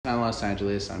Los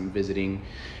Angeles. I'm visiting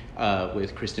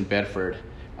with Kristen Bedford.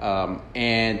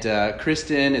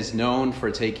 Kristen is known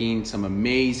for taking some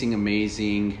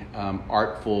amazing,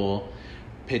 artful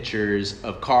pictures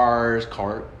of cars,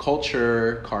 car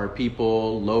culture, car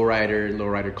people,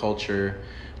 lowrider culture,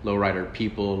 lowrider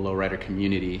people, lowrider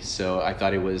community. So I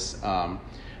thought it was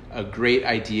a great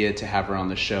idea to have her on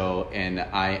the show, and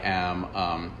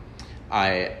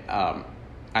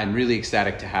I'm really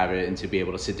ecstatic to have it and to be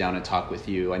able to sit down and talk with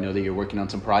you. I know that you're working on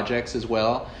some projects as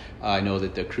well. I know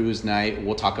that the cruise night,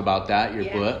 we'll talk about that, your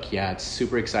book. Yeah, it's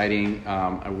super exciting.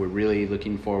 We're really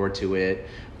looking forward to it.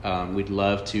 We'd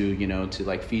love to,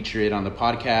 to feature it on the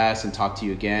podcast and talk to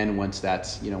you again once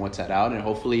that's out. And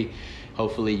hopefully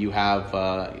you have,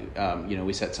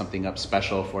 we set something up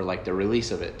special for the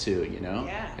release of it too,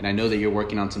 Yeah. And I know that you're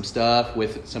working on some stuff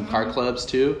with some car clubs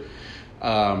too.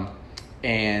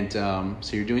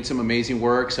 So you're doing some amazing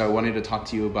work. So I wanted to talk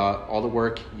to you about all the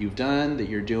work you've done, that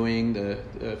you're doing,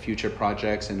 the future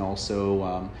projects, and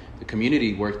also the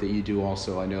community work that you do.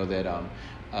 Also, I know that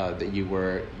that you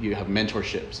have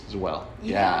mentorships as well.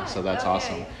 Yeah, so that's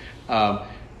awesome.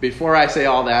 Before I say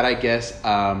all that, I guess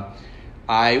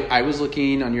I was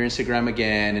looking on your Instagram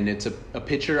again, and it's a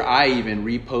picture I even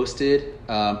reposted,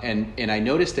 and I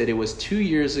noticed that it was 2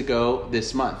 years ago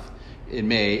this month. In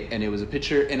May, and it was a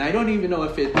picture, and I don't even know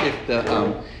if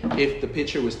the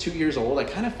picture was 2 years old. I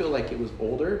kind of feel like it was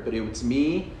older, but it was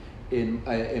me in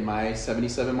my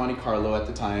 '77 Monte Carlo at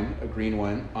the time, a green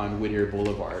one on Whittier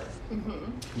Boulevard.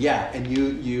 Mm-hmm. Yeah, and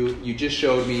you just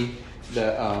showed me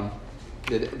that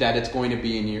it's going to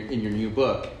be in your new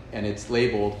book, and it's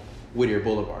labeled Whittier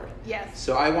Boulevard. Yes.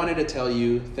 So I wanted to tell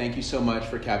you, thank you so much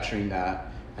for capturing that.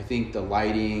 I think the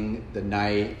lighting, the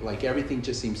night, everything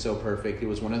just seemed so perfect. It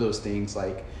was one of those things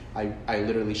I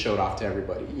literally showed off to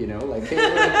everybody,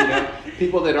 hey,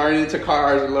 people that aren't into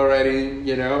cars and lowriding,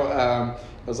 I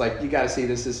was like, you got to see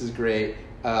this. This is great.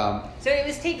 So it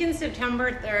was taken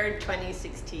September 3rd,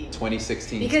 2016.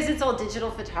 2016. Because it's all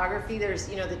digital photography. There's,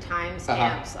 the time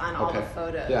stamps on all the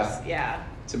photos. Yeah.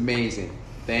 It's amazing.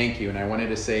 Thank you. And I wanted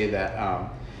to say that,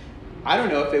 I don't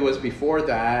know if it was before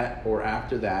that or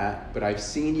after that, but I've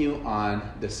seen you on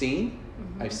the scene.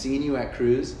 Mm-hmm. I've seen you at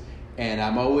Cruise, and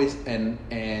I'm always and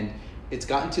it's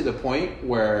gotten to the point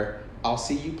where I'll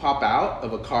see you pop out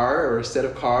of a car or a set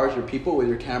of cars or people with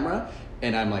your camera,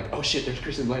 and I'm like, oh shit, there's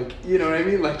Kristen. You know what I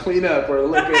mean? Clean up or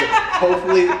look at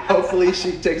hopefully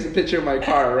she takes a picture of my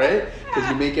car, right? Because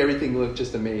you make everything look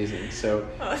just amazing. So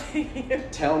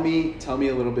tell me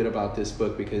a little bit about this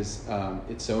book, because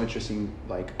it's so interesting.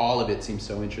 All of it seems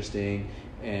so interesting,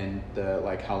 and the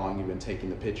how long you've been taking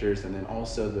the pictures, and then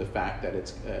also the fact that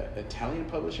it's an Italian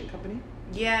publishing company.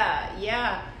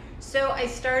 Yeah. So I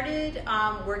started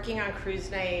working on Cruise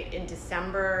Night in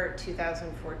December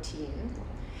 2014.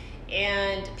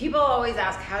 And people always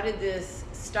ask, how did this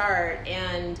start?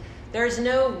 And there's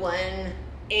no one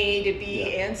A to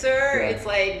B answer. Yeah. It's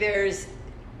there's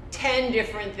 10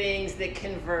 different things that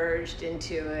converged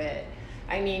into it.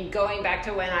 I mean, going back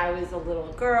to when I was a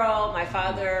little girl, my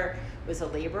father was a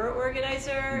labor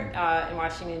organizer in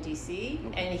Washington, D.C.,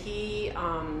 and he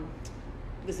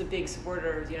was a big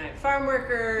supporter of the United Farm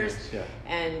Workers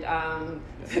and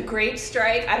the grape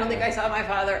strike. I don't think I saw my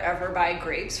father ever buy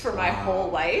grapes for my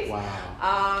whole life.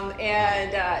 Wow.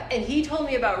 And he told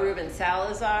me about Ruben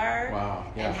Salazar.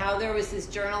 Wow. Yeah. And how there was this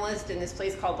journalist in this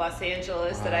place called Los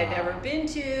Angeles that I'd never been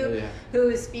to, who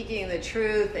was speaking the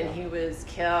truth, and he was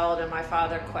killed, and my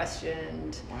father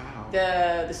questioned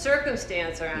the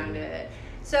circumstance around it.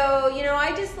 So,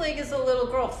 I just as a little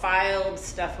girl filed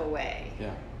stuff away.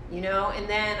 Yeah. And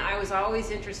then I was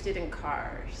always interested in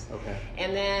cars. Okay.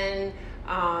 And then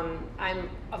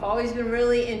I've always been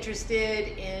really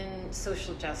interested in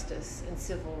social justice and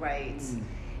civil rights.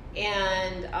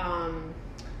 And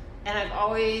I've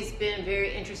always been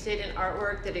very interested in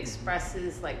artwork that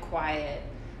expresses quiet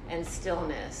and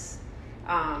stillness,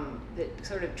 that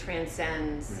sort of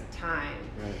transcends time.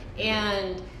 Right.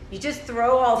 And you just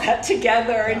throw all that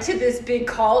together into this big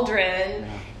cauldron.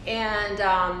 And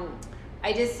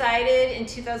I decided in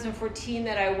 2014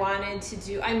 that I wanted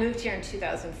to I moved here in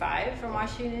 2005 from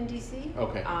Washington, D.C.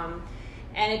 Okay.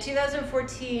 And in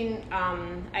 2014,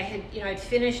 I'd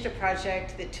finished a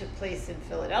project that took place in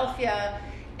Philadelphia,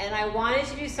 and I wanted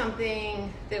to do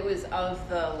something that was of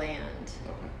the land.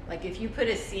 Okay. If you put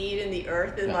a seed in the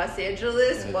earth in Los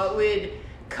Angeles, what would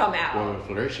come out? What would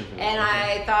flourish from that? And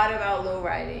I thought about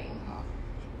lowriding.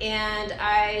 And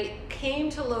I came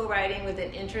to lowriding with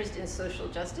an interest in social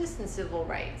justice and civil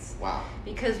rights. Wow.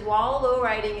 Because while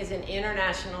lowriding is an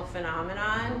international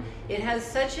phenomenon, it has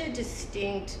such a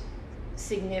distinct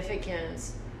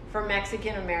significance for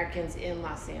Mexican Americans in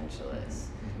Los Angeles.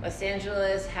 Los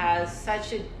Angeles has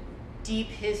such a deep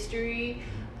history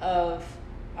of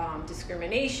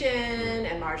discrimination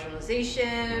and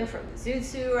marginalization, from the Zoot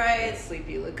Suit riots,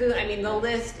 Sleepy Lagoon. I mean, the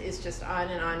list is just on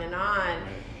and on and on.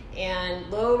 And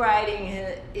low riding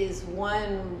is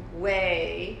one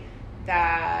way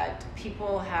that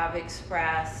people have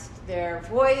expressed their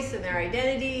voice and their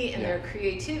identity and their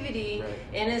creativity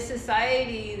in a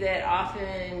society that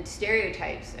often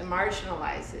stereotypes and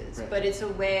marginalizes. But it's a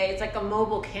way, it's like a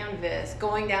mobile canvas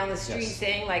going down the street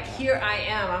saying like, here I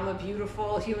am, I'm a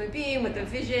beautiful human being with a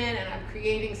vision and I'm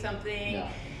creating something.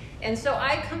 And so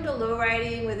I come to low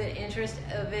riding with an interest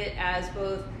of it as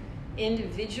both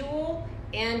individual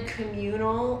and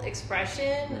communal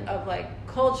expression of like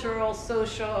cultural,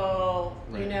 social,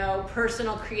 you know,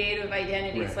 personal, creative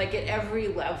identities, like at every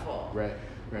level.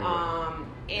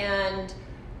 And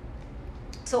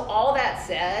so all that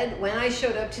said, when I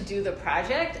showed up to do the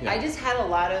project, I just had a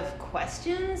lot of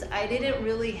questions. I didn't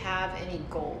really have any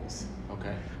goals.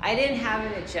 I didn't have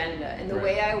an agenda, and the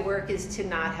way I work is to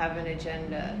not have an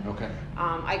agenda.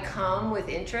 I come with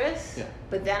interest,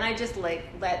 but then I just like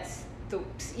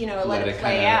let it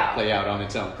play out on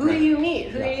its own. Who do you meet?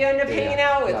 Who do you end up hanging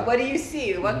out with? What do you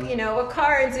see? What what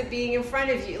car ends up being in front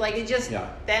of you? Like it just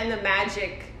then the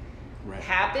magic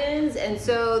happens. And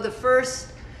so the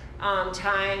first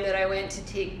time that I went to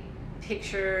take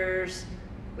pictures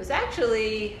was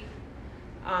actually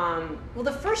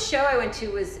the first show I went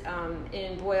to was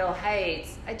in Boyle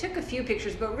Heights. I took a few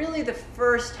pictures, but really the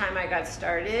first time I got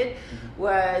started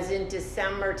was in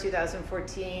December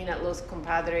 2014 at Los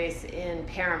Compadres in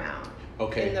Paramount.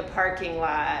 In the parking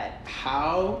lot.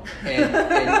 How?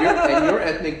 And your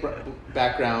ethnic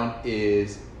background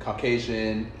is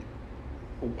Caucasian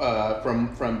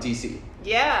from DC.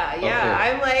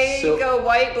 I'm like a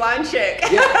white blonde chick.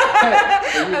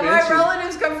 And my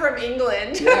relatives come from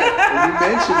England. And you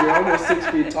mentioned you're almost 6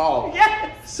 feet tall.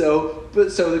 So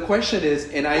the question is,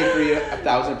 and I agree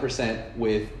 1,000%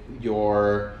 with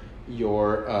your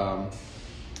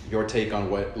take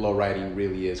on what low riding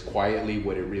really is, quietly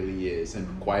what it really is,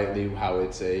 and quietly how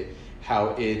it's a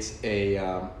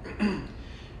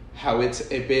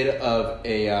bit of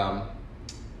a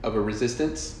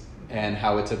resistance. And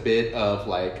how it's a bit of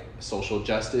like social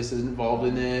justice is involved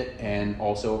in it, and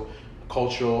also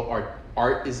cultural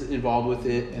art is involved with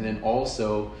it, and then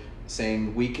also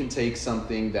saying we can take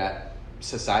something that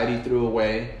society threw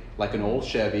away, like an old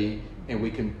Chevy, and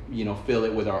we can fill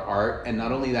it with our art. And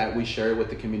not only that, we share it with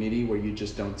the community where you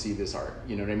just don't see this art.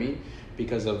 You know what I mean?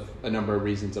 Because of a number of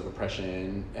reasons of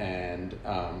oppression and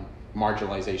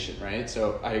marginalization, right?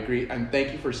 So I agree, and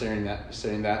thank you for sharing that.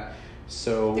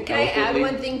 So can I add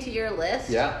one thing to your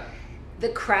list? The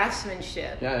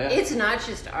craftsmanship. It's not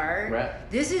just art.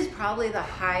 This is probably the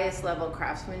highest level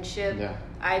craftsmanship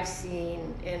I've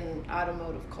seen in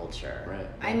automotive culture.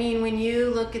 I mean, when you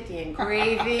look at the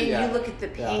engraving, you look at the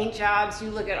paint jobs, you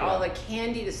look at all the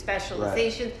candy, the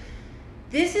specializations.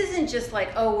 This isn't just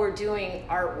like, oh, we're doing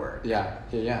artwork.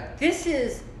 This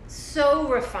is so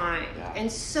refined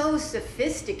and so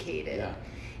sophisticated.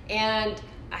 And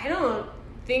I don't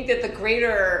think that the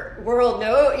greater world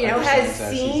has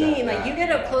seen you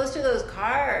get up close to those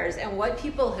cars, and what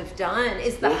people have done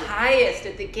is the highest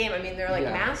at the game. I mean, they're like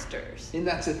masters. And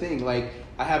that's the thing, like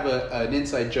I have an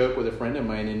inside joke with a friend of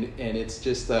mine, and it's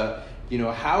just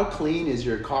how clean is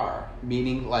your car?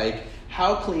 Meaning like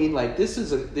how clean, like this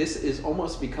is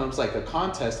almost becomes like a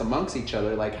contest amongst each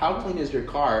other, like how clean is your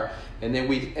car? And then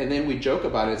we joke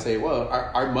about it and say, well,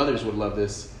 our mothers would love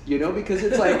this, because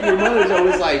it's like your mother's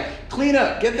always like, clean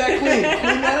up, get that clean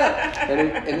that up.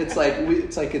 And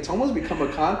it's almost become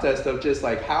a contest of just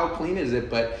like how clean is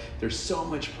it? But there's so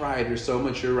much pride, there's so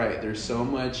much, you're right, there's so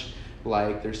much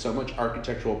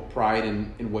architectural pride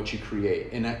in what you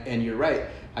create. And you're right.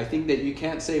 I think that you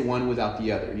can't say one without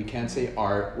the other. You can't say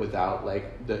art without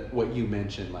like what you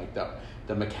mentioned, like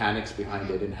the mechanics behind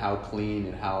it, and how clean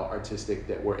and how artistic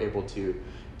that we're able to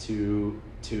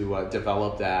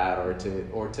develop that, or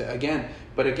to again.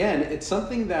 But again, it's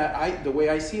something that the way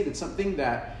I see it, it's something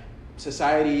that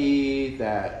society,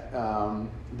 that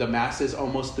the masses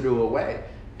almost threw away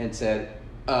and said,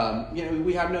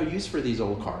 we have no use for these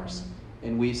old cars.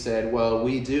 And we said, well,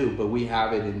 we do, but we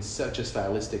have it in such a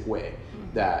stylistic way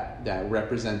that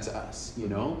represents us,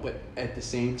 But at the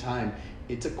same time,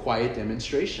 it's a quiet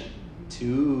demonstration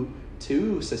to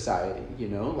society,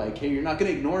 like, hey, you're not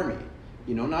going to ignore me.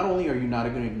 Not only are you not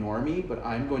going to ignore me, but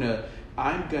I'm gonna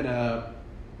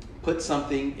put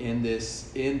something in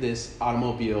this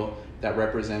automobile that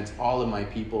represents all of my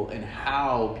people, and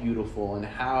how beautiful and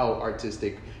how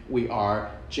artistic we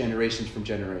are, generations from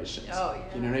generations. Oh,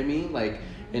 yeah. You know what I mean? Like,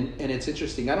 and it's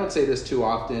interesting. I don't say this too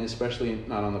often, especially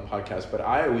not on the podcast, but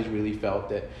I always really felt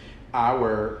that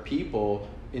our people,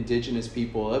 indigenous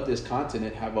people of this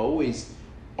continent, have always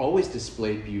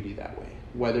displayed beauty that way.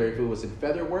 Whether if it was in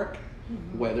feather work,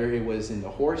 whether it was in the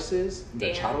horses,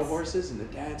 the chattel horses, and the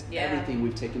dance, everything.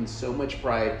 We've taken so much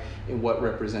pride in what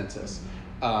represents us.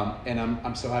 And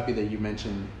I'm so happy that you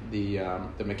mentioned the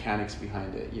mechanics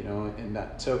behind it, you know, and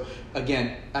that. So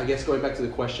again, I guess going back to the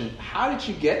question, how did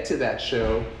you get to that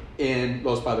show in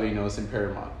Los Padrinos in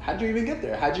Paramount? How did you even get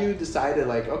there? How did you decide to,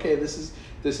 like, okay, this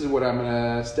is what I'm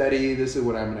gonna study, this is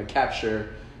what I'm gonna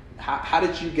capture? How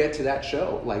did you get to that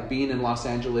show? Like, being in Los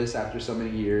Angeles after so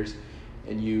many years,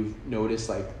 and you've noticed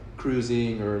like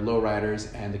cruising or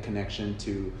lowriders and the connection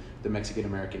to the Mexican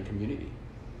American community.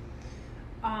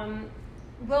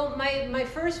 Well, my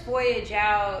first voyage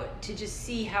out to just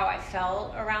see how I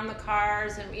felt around the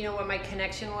cars and, you know, what my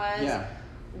connection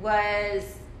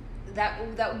was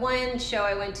that one show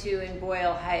I went to in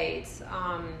Boyle Heights.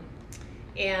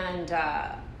 And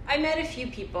I met a few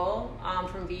people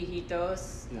from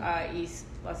Viejitos, East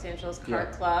Los Angeles Car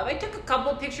Club. I took a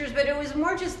couple pictures, but it was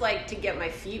more just like to get my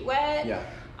feet wet. Yeah.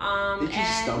 Did you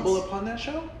stumble upon that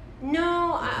show?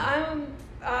 No, I'm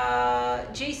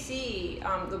JC,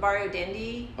 the Barrio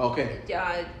Dandy. Okay.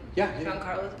 John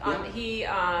Carlos.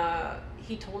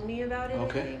 He told me about it.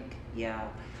 Okay. I think. Yeah.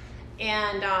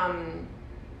 And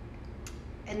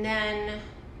then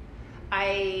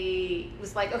I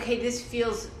was like, okay, this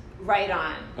feels right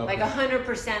on. Okay. Like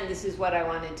 100%, this is what I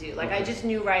want to do. Like, I just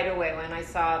knew right away when I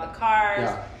saw the cars.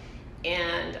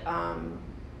 And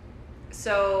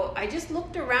so I just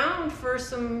looked around for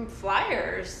some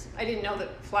flyers. I didn't know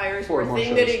that flyers were a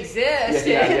thing that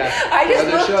existed. I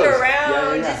just looked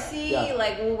around to see,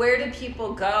 like, well, where do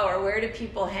people go or where do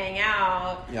people hang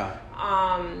out?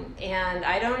 And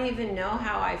I don't even know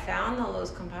how I found the Los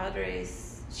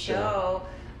Compadres show.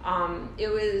 It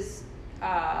was...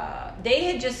 they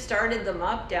had just started them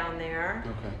up down there.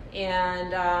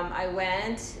 And I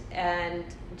went and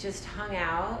just hung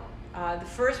out. The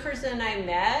first person I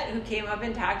met who came up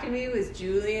and talked to me was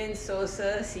Julian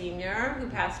Sosa Sr., who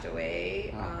passed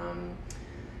away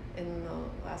in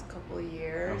the last couple of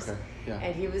years.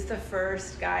 And he was the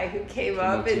first guy who came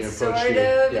up and sort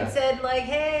of and said, like,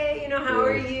 hey, you know, how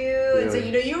are you? And so,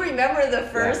 you know, you remember the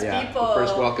first people. The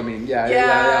first welcoming.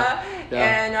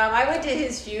 And I went to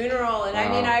his funeral, and I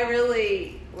mean, I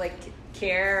really, like,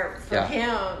 care for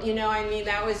him. You know, I mean,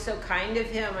 that was so kind of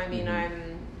him. I mean,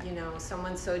 I'm, you know,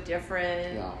 someone so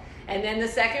different. And then the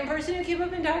second person who came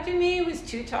up and talked to me was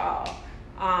Too Tall.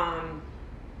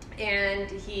 And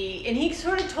he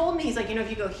sort of told me, he's like, you know, if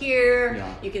you go here,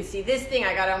 you can see this thing.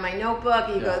 I got it on my notebook.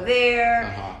 You go there.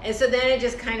 And so then it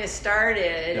just kind of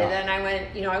started. And then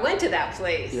I went to that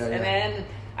place. And then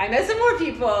I met some more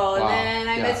people. And then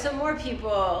I met some more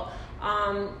people.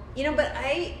 You know, but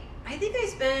I think I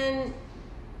spend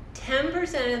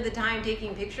 10% of the time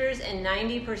taking pictures and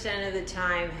 90% of the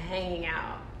time hanging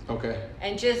out.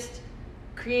 And just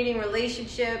creating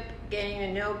relationship, getting to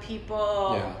know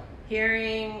people,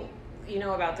 hearing, you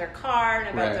know, about their car and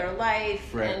about their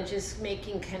life, and just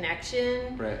making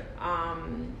connection.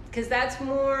 Because that's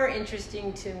more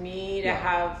interesting to me to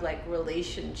have, like,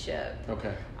 relationship.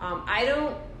 I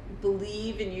don't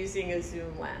believe in using a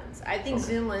zoom lens. I think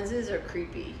zoom lenses are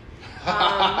creepy. So,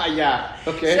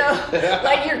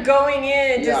 like, you're going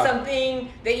into something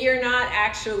that you're not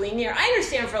actually near. I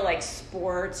understand for, like,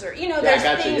 sports or, you know, there's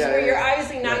things where you're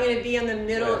obviously not going to be in the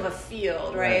middle of a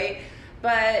field, right?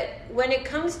 But when it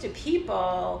comes to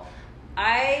people,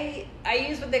 I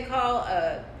use what they call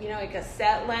like a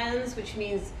set lens, which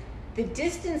means the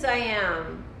distance I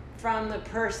am from the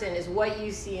person is what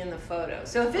you see in the photo.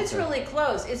 So if it's really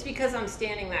close, it's because I'm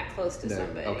standing that close to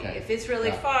somebody. If it's really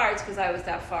far, it's because I was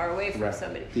that far away from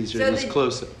somebody. These are just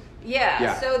close. So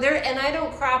and I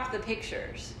don't crop the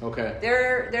pictures.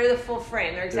 They're the full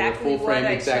frame. They're exactly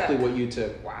what you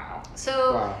took. Wow.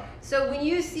 So when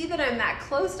you see that I'm that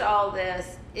close to all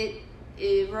this, it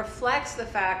reflects the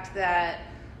fact that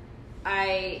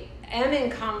I am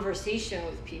in conversation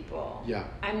with people.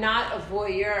 I'm not a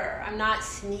voyeur. I'm not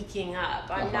sneaking up.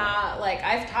 I'm not, like,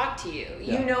 I've talked to you.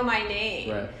 You know my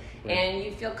name. And you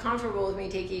feel comfortable with me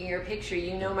taking your picture.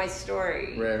 You know my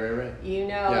story. You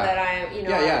know that I'm, you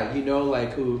know. You know,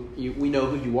 like, we know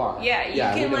who you are. You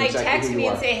can, like, exactly text me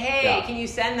and say, hey, can you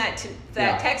send that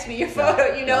text me your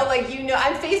photo, you know, like, you know,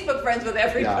 I'm Facebook friends with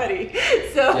everybody.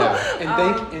 So,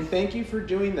 and thank you for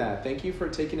doing that. Thank you for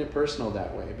taking it personal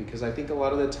that way, because I think a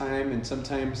lot of the time, and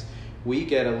sometimes we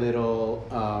get a little,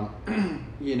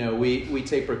 you know, we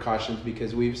take precautions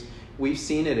because we've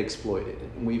seen it exploited,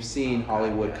 and we've seen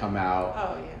Hollywood come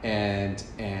out and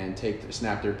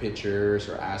snap their pictures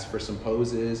or ask for some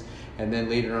poses, and then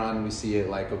later on we see it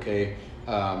like, okay,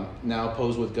 now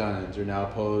pose with guns, or now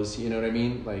pose, you know what I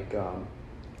mean, like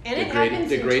and it happens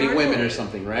degrading women or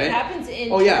something, right? It happens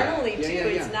internally too.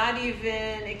 It's not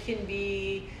even, it can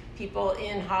be people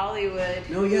in Hollywood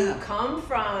who come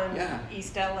from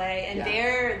East LA, and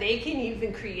they can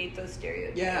even create those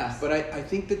stereotypes. Yeah, but I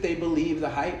think that they believe the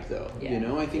hype, though. You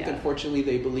know, I think unfortunately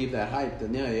they believe that hype.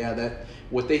 Then that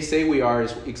what they say we are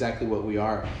is exactly what we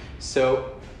are.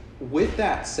 So, with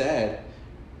that said,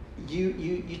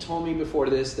 you told me before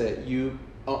this that you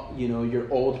know,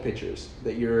 your old pictures,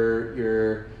 that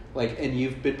you're like, and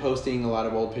you've been posting a lot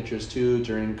of old pictures too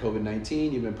during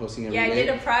COVID-19. You've been posting every day. I did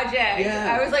a project.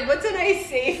 Yeah. I was like, what's a nice,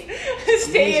 safe,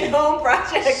 stay-at-home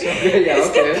project? So,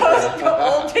 to post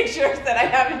old pictures that I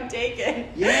haven't taken.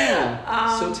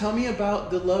 Yeah. So tell me about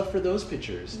the love for those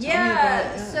pictures.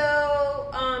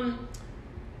 So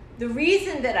the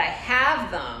reason that I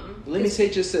have them. Let me say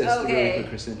just this really quick,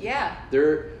 Kristen. Yeah.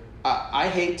 I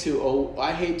hate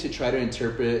to try to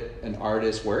interpret an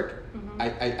artist's work. Mm-hmm.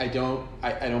 I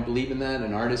don't believe in that.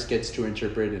 An artist gets to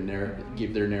interpret and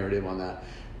give their narrative on that.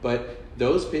 But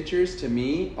those pictures to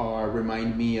me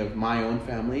remind me of my own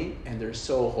family, and they're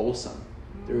so wholesome.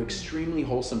 Mm-hmm. They're extremely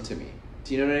wholesome to me.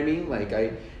 Do you know what I mean? Like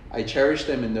I cherish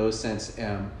them in those sense.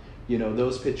 You know,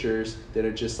 those pictures that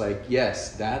are just like,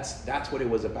 yes, that's what it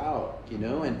was about. You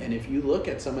know, and if you look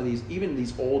at some of these, even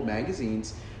these old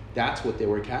magazines, that's what they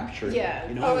were capturing. Yeah.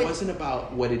 You know, it wasn't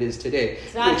about what it is today.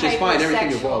 It's not which is fine.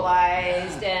 Everything evolved.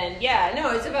 And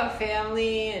it's about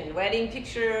family and wedding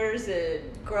pictures and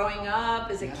growing up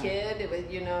as a kid. It was,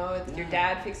 with your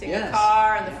dad fixing a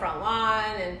car on the front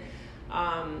lawn.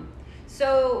 And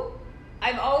so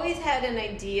I've always had an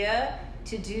idea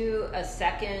to do a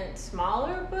second,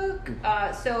 smaller book.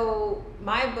 So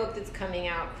my book that's coming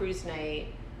out, Cruise Night,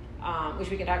 which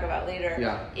we can talk about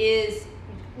later, is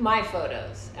my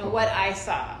photos and what I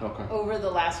saw over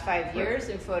the last 5 years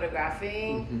in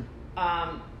photographing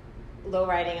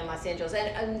lowriding in Los Angeles.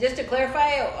 And just to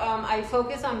clarify, I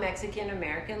focus on Mexican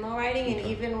American lowriding, and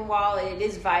even while it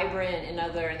is vibrant in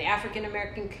the African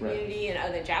American community and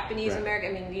other Japanese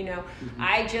American,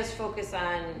 I just focus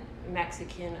on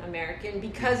Mexican American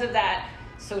because of that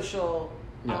social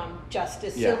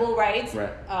justice, civil rights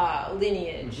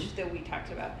lineage that we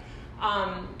talked about.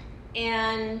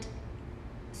 And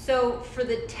so for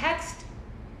the text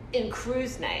in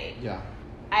Cruise Night,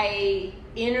 I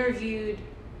interviewed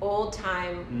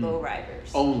old-time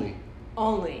lowriders. Only.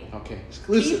 Okay.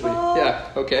 Exclusively.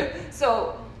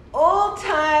 So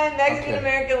old-time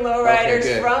Mexican-American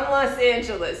lowriders from Los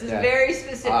Angeles. It's very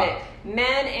specific.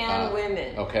 Men and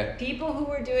women. Okay. People who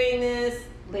were doing this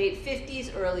late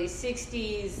 50s, early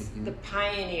 60s, the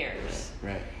pioneers.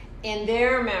 Right. And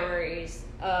their memories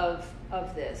of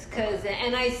this,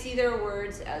 and I see their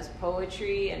words as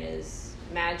poetry and as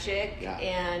magic,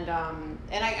 and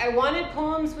I wanted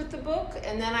poems with the book,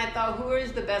 and then I thought, who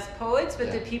is the best poets?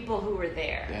 But the people who were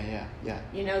there,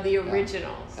 the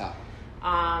originals.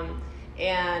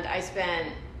 And I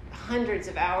spent hundreds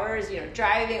of hours,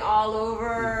 driving all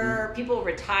over. People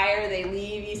retire, they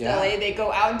leave East LA, they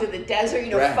go out into the desert,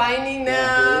 finding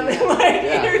them, and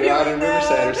interviewing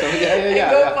them, or something.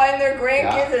 Go find their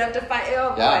grandkids and have to find.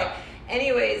 Oh boy.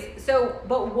 Anyways,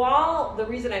 but the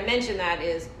reason I mentioned that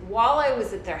is, while I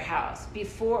was at their house,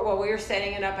 while we were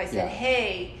setting it up, I said,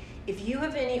 hey, if you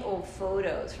have any old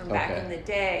photos from back in the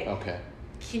day,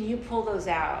 can you pull those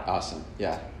out? Awesome,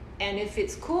 And if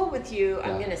it's cool with you,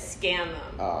 I'm going to scan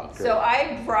them. Oh, great. So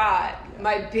I brought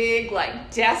my big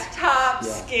desktop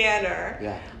scanner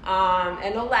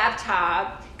and a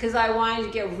laptop, because I wanted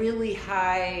to get really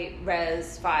high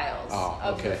res files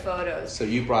of the photos. So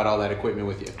you brought all that equipment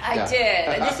with you. I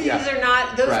did. These are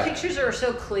not, those pictures are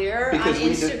so clear on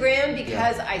Instagram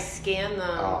because I scan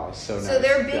them. Oh, so nice. So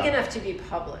they're big enough to be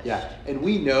published. Yeah. And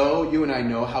you and I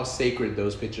know how sacred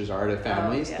those pictures are to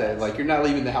families, that you're not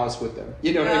leaving the house with them.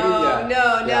 You know what I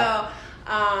mean?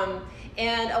 No.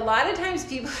 And a lot of times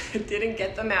people didn't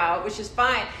get them out, which is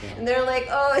fine. And they're like,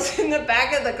 oh, it's in the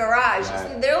back of the garage.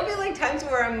 Right. There will be times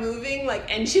where I'm moving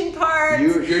engine parts.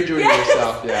 You're doing it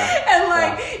yourself,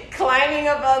 And climbing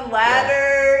up on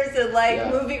ladders and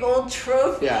moving old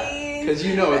trophies. Yeah, because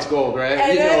it's gold, right?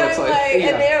 And then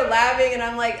and they're laughing, and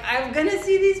I'm like, I'm going to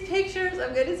see these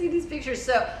pictures.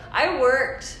 So I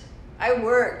worked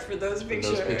for those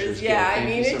pictures.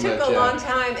 It took a long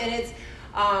time, and it's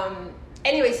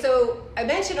anyway, so I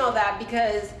mentioned all that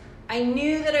because I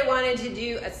knew that I wanted to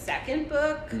do a second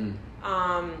book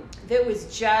that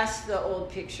was just the old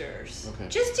pictures,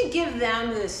 just to give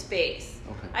them the space.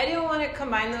 I didn't want to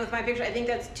combine them with my picture. I think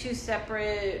that's two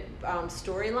separate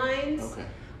storylines.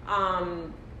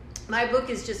 My book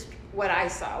is just what I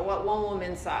saw, what one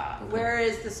woman saw.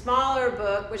 Whereas the smaller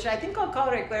book, which I think I'll call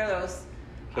Recuerdos.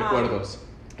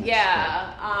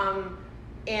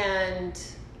 And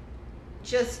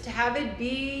just have it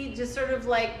be just sort of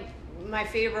like my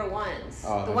favorite ones.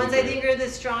 The ones I think are the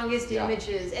strongest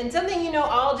images. And something,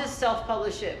 I'll just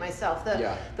self-publish it myself.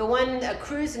 The one, A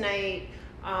Cruise Night,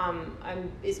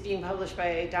 is being published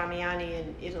by Damiani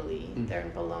in Italy. They're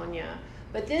in Bologna.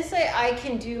 But this I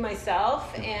can do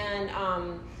myself, and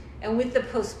with the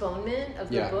postponement of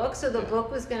the book. So the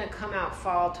book was going to come out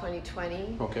fall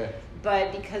 2020.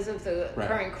 But because of the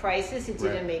current crisis, it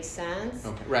didn't make sense.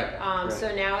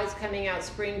 So now it's coming out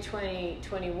spring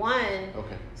 2021.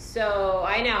 So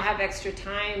I now have extra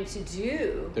time to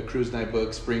do the Cruise Night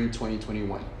book, spring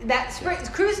 2021.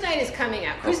 Cruise Night is coming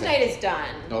out. Cruise Night is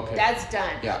done. That's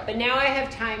done. But now I have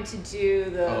time to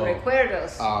do the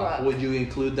Recuerdos book. Would you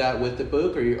include that with the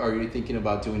book, or are you thinking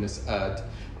about doing this a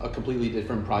completely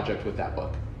different project with that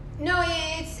book? No,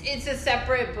 it's a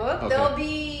separate book. There'll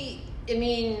be.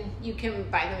 You can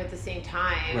buy them at the same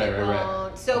time.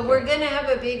 Right. So we're going to have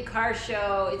a big car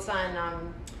show. It's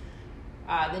on,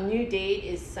 the new date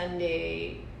is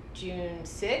Sunday, June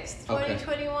 6th,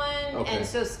 2021. And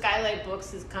so Skylight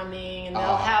Books is coming, and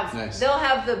they'll have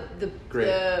the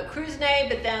cruise night,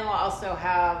 but then we'll also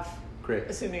have,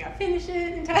 assuming I finish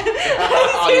it in time.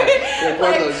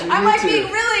 I'm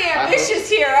being really ambitious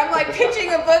here. I'm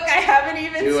pitching a book I haven't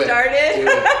even started.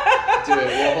 Do it.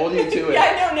 We'll hold you to it.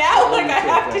 I know now. I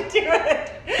have to do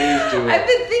it. Please do it. I've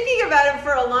been thinking about it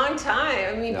for a long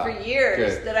time. For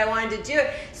years that I wanted to do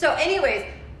it. So anyways,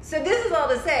 this is all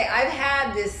to say, I've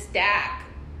had this stack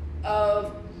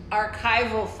of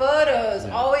archival photos,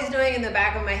 always knowing in the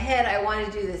back of my head I want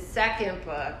to do the second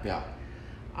book.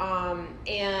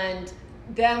 And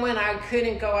then when I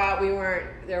couldn't go out,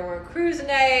 there weren't cruise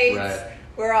nights.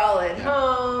 We're all at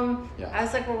home. I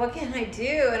was like, well, what can I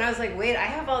do? And I was like, wait, I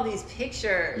have all these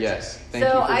pictures. Thank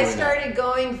you for I started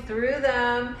going through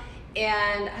them,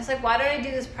 and I was like, why don't I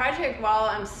do this project while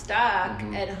I'm stuck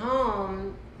at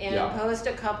home and post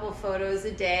a couple photos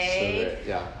a day.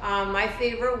 My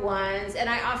favorite ones, and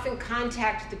I often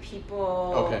contact the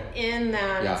people in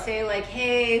them and say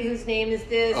hey, whose name is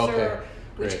this? Or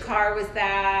which car was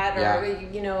that? Or,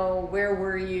 where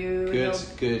were you?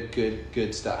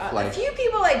 Good stuff. A few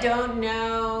people I don't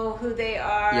know who they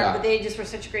are, but they just were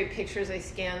such great pictures, I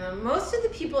scan them. Most of the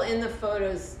people in the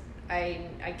photos, I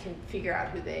can figure out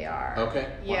who they are.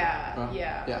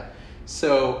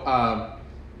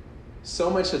 So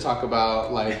much to talk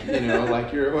about,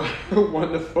 your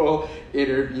wonderful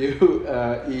interview,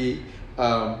 E.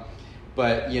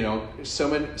 But so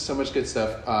much good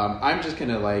stuff. I'm just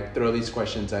gonna we these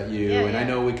questions at you, I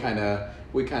know we kind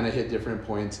of hit different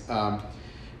points.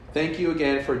 Thank you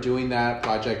again for doing that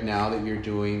project now that you're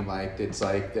doing. It's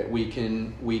that we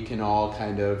can all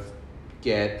kind of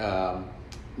get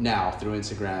now through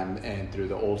Instagram and through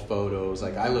the old photos.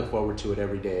 I look forward to it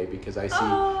every day because I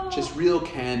see just real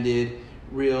candid,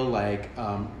 real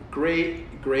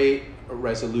great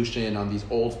resolution on these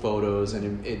old photos,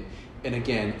 and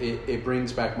again, it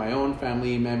brings back my own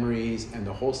family memories and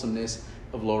the wholesomeness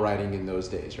of lowriding in those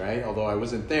days, right? Although I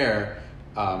wasn't there,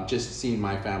 just seeing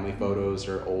my family photos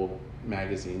or old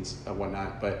magazines and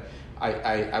whatnot. But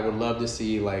I would love to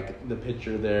see the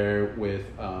picture there with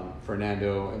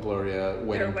Fernando and Gloria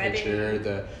wedding picture,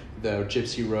 the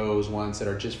Gypsy Rose ones that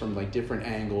are just from different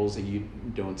angles that you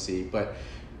don't see. But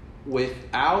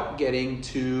without getting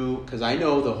to, because I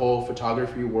know the whole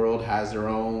photography world has their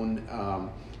own.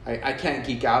 I can't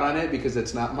geek out on it because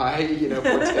it's not my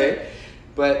forte.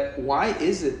 But why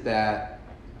is it that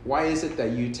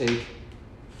you take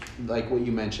what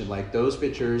you mentioned, those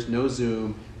pictures, no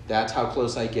zoom, that's how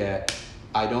close I get.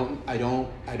 I don't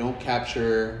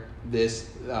capture this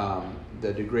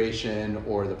the degradation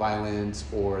or the violence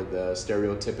or the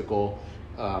stereotypical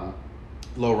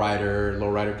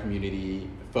lowrider community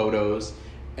photos,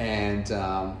 and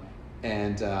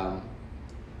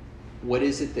what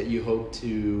is it that you hope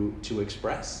to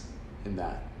express in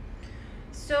that?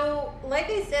 So, like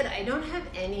I said, I don't have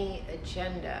any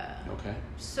agenda. Okay.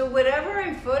 So whatever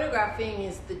I'm photographing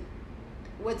is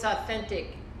what's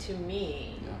authentic to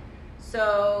me. Yeah.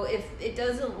 So if it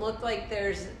doesn't look like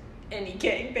there's any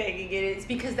gangbanging in it, it's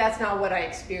because that's not what I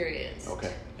experienced.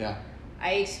 Okay. Yeah.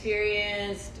 I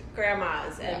experienced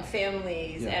grandmas and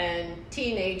families and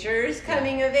teenagers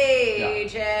coming of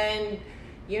age and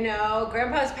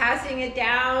grandpa's passing it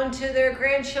down to their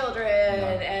grandchildren.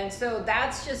 And so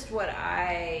that's just what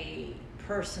I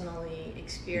personally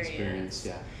experienced.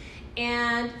 Yeah.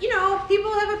 And,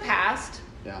 people have a past.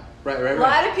 Yeah. Right. A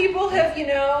lot of people have,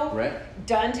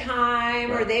 done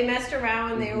time, Right. or they messed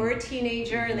around when they were a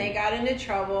teenager and they got into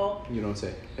trouble. You don't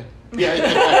say. Yeah.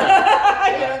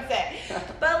 I don't say.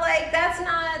 But, that's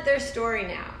not their story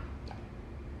now.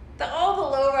 All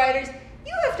the lowriders,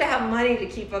 you have to have money to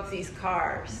keep up these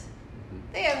cars.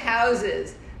 They have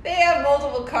houses. They have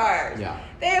multiple cars. Yeah.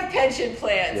 They have pension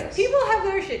plans. Yes. People have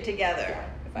their shit together,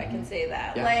 if I can say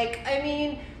that.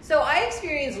 Yeah. So I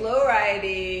experienced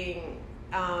lowriding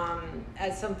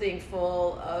as something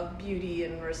full of beauty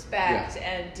and respect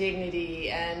and dignity.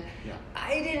 And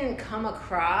I didn't come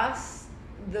across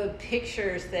the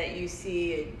pictures that you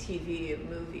see in TV and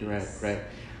movies. Right.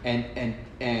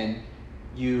 And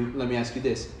you, let me ask you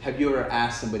this. Have you ever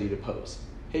asked somebody to pose?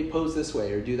 Hey, pose this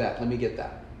way or do that. Let me get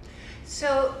that.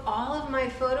 So all of my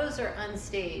photos are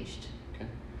unstaged. Okay.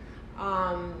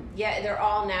 They're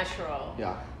all natural.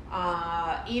 Yeah.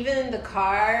 Even the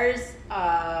cars,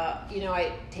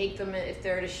 I take them if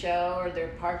they're at a show or they're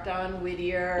parked on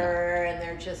Whittier and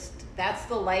they're that's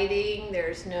the lighting.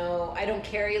 I don't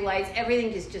carry lights.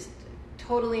 Everything is just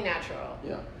totally natural.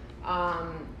 Yeah.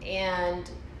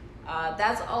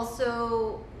 That's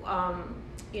also,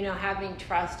 having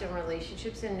trust and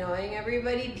relationships and knowing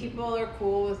everybody. People are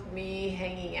cool with me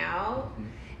hanging out. Mm-hmm.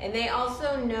 And they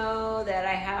also know that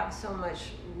I have so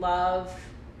much love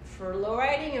for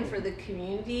lowriding and for the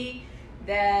community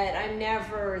that I'm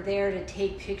never there to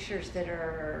take pictures that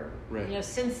are,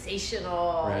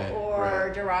 sensational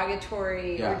or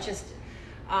derogatory or just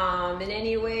in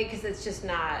any way, because it's just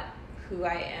not who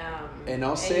I am. And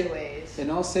I'll say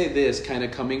this, kind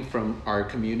of coming from our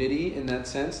community in that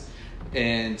sense,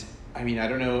 and I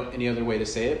don't know any other way to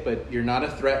say it, but you're not a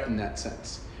threat in that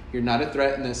sense. You're not a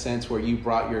threat in the sense where you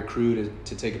brought your crew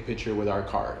to take a picture with our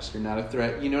cars. You're not a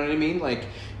threat. You know what I mean?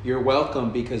 You're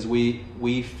welcome because we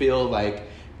feel like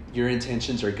your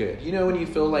intentions are good. When you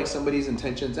feel like somebody's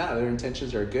intentions their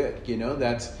intentions are good.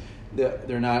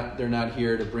 They're not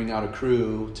here to bring out a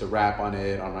crew to rap on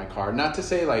my car. Not to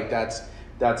say that's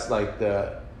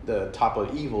the top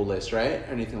of evil list, right?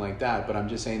 Or anything like that. But I'm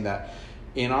just saying that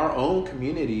in our own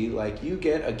community, you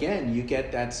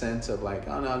get that sense of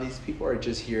oh no, these people are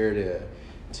just here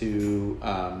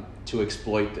to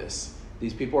exploit this.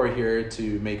 These people are here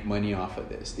to make money off of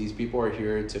this. These people are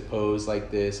here to pose like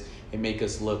this and make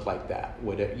us look like that.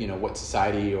 What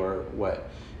society or what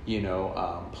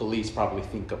police probably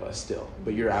think of us still.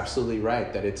 But you're absolutely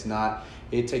right that it's not.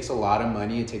 It takes a lot of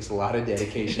money. It takes a lot of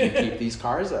dedication to keep these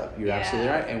cars up. You're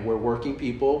absolutely right. And we're working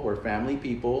people. We're family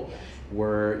people.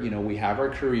 We're, we have our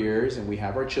careers and we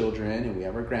have our children and we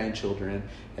have our grandchildren,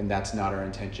 and that's not our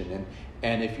intention.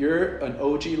 And if you're an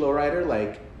OG lowrider,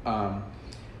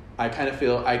 I kind of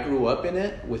feel I grew up in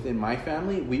it within my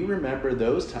family. We remember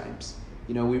those times.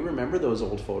 We remember those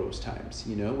old photos times.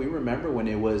 We remember when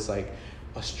it was a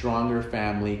stronger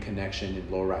family connection in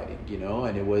lowriding,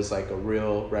 and it was a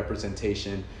real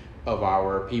representation of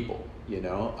our people,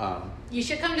 You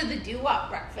should come to the Doo-Wop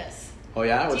breakfast. Oh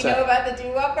yeah? What's that? Do you know about the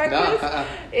Doo-Wop breakfast? No.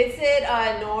 It's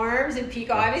at Norm's in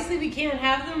Pico. Obviously, we can't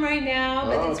have them right now,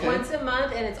 but it's once a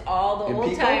month, and it's all the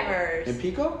old timers. In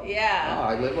Pico? Yeah. Oh,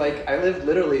 I live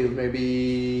literally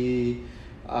maybe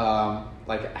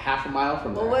half a mile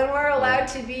from there. Well, when we're allowed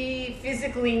to be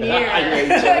physically near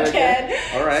again.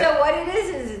 All right. So what it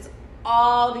is it's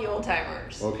all the old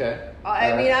timers. Okay.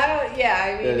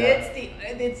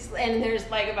 It's and there's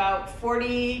about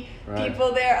 40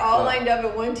 people there all lined up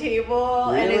at one table,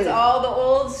 and it's all the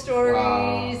old stories.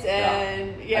 Wow.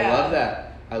 And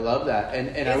I love that.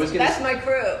 And that's my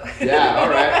crew. Yeah, all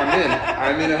right,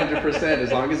 I'm in 100%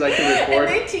 as long as I can record.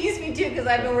 And they tease me too because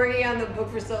I've been working on the book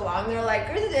for so long. They're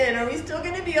like, Kristen, are we still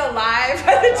going to be alive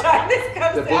by the time this comes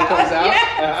out? The book comes out?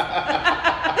 Yes.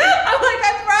 I'm like,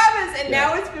 I promise. And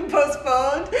now it's been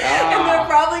postponed. And they're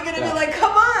probably going to be like,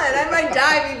 come on, I might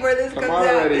die before this comes out.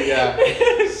 Already, yeah.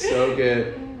 So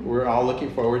good. We're all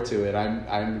looking forward to it.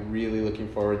 I'm really looking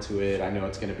forward to it. I know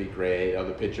it's going to be great. All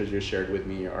the pictures you shared with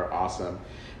me are awesome.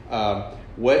 And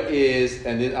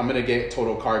then I'm going to get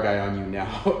total car guy on you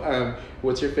now.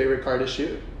 What's your favorite car to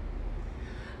shoot?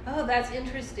 Oh, that's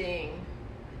interesting.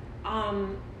 I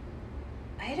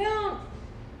don't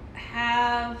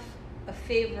have a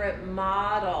favorite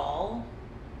model.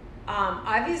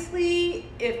 Obviously,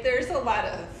 if there's a lot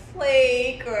of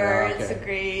flake or it's a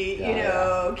great,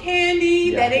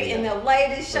 candy, and the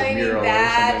light is shining,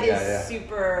 that is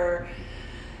super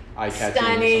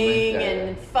stunning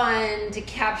and fun to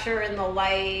capture in the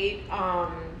light.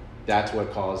 That's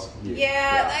what calls you.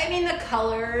 Yeah, I mean the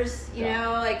colors, you Yeah.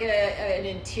 know, like an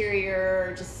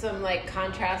interior, just some like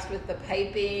contrast with the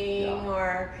piping,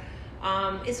 or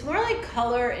it's more like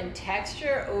color and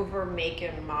texture over make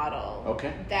and model.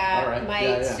 Okay. That All right.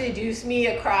 might seduce me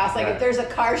across. Like if there's a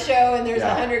car show and there's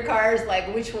 100 cars,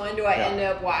 like which one do I end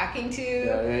up walking to?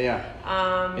 Yeah.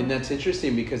 And that's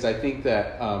interesting because I think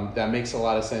that that makes a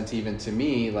lot of sense even to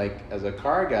me. Like as a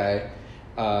car guy,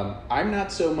 I'm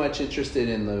not so much interested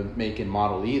in the make and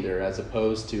model either, as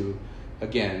opposed to,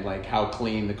 again, like how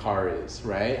clean the car is,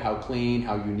 right? How clean,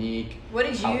 how unique. What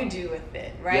did you do with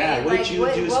it, right? Yeah, what did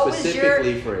you do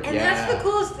specifically for it? And that's the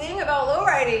coolest thing about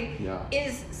lowriding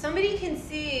is somebody can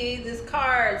see this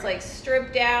car, it's like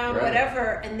stripped down,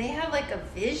 whatever, and they have like a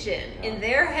vision in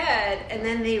their head, and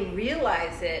then they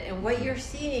realize it, and what you're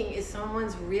seeing is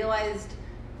someone's realized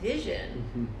vision.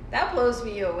 Mm-hmm. That blows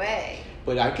me away.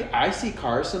 But I see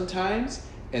cars sometimes,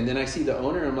 and then I see the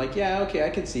owner, and I'm like, yeah, okay, I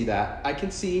can see that. I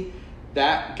can see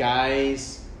that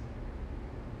guy's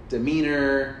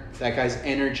demeanor, that guy's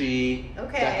energy,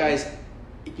 that guy's,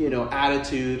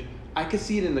 attitude. I could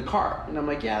see it in the car, and I'm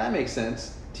like, yeah, that makes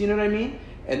sense. Do you know what I mean?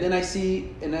 And then I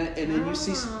see, and then you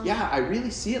see, I really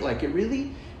see it. Like it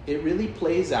really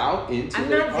plays out into. I'm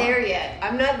not there yet.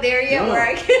 No, where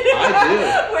I can.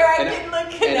 I do. Where I can look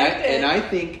connected. And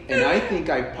I think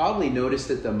I probably noticed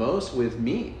it the most with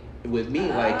me.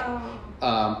 Like.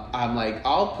 I'm like,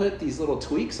 I'll put these little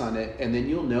tweaks on it, and then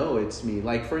you'll know it's me.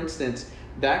 Like, for instance,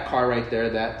 that car right there,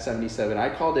 that 77,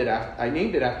 I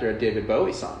named it after a David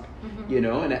Bowie song,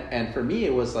 and for me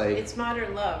it was like... It's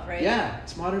Modern Love, right? Yeah,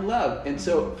 it's Modern Love. And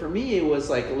so for me it was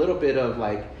like a little bit of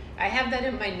like... I have that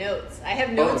in my notes. I have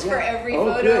notes for every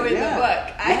photo in the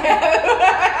book.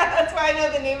 That's why I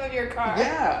know the name of your car.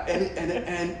 Yeah,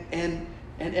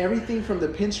 and everything from the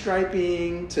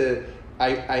pinstriping to...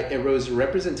 it was a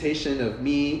representation of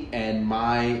me and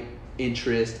my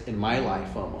interest in my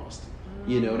life almost.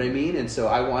 You know what I mean? And so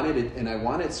I wanted it, and I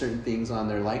wanted certain things on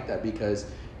there like that because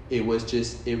it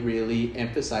really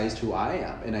emphasized who I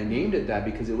am. And I named it that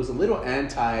because it was a little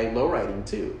anti-lowriding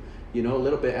too. A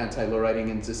little bit anti-lowriding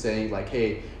into saying like,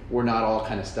 hey, we're not all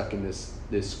kind of stuck in this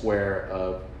square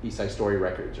of East Side Story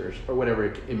Records or whatever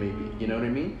it may be. You know what I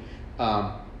mean?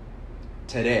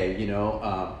 Today,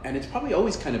 and it's probably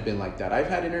always kind of been like that. I've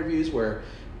had interviews where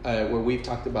we've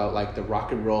talked about like the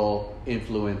rock and roll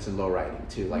influence in lowriding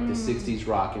too, like the 60s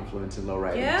rock influence in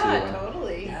lowriding too. Yeah,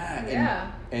 totally.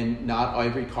 And not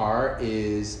every car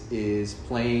is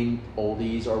playing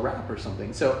oldies or rap or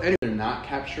something. So anyway, they're not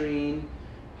capturing,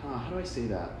 how do I say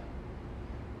that?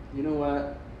 You know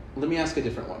what? Let me ask a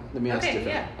different one.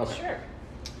 Okay, sure.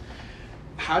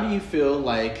 How do you feel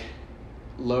like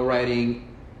lowriding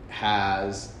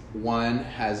has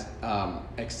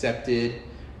accepted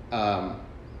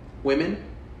women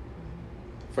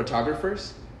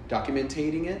photographers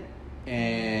documenting it,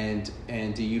 and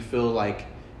do you feel like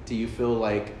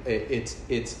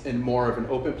it's in more of an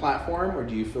open platform, or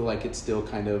do you feel like it's still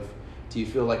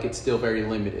very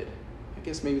limited? I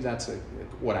guess maybe that's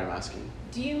what I'm asking.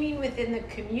 Do you mean within the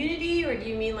community, or do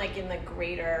you mean like in the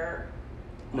greater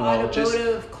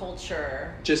automotive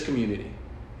culture? Just community.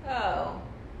 Oh.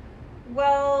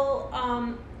 Well,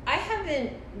 I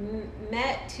haven't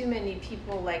met too many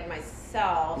people like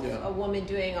myself, a woman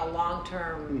doing a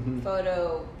long-term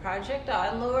photo project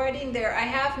on lowriding. I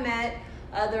have met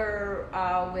other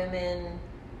women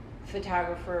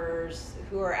photographers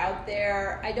who are out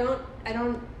there. I don't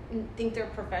think they're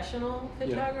professional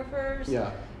photographers.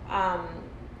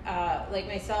 Like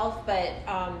myself, but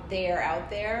they are out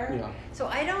there. Yeah. So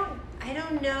I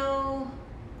don't know.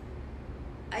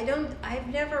 I've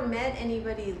never met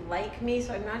anybody like me,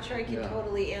 so I'm not sure I can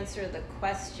totally answer the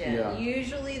question. Yeah.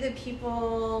 Usually the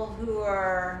people who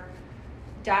are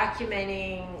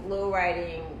documenting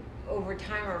lowriding over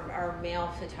time are male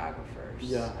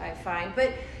photographers, I find.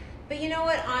 But you know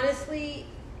what, honestly,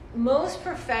 most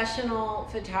professional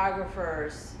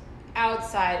photographers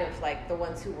outside of like the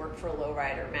ones who work for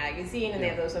Lowrider magazine, and they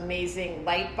have those amazing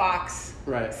light box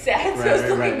sets, those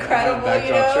look incredible,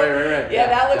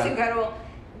 that looks incredible.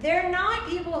 They're not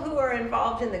people who are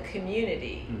involved in the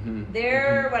community.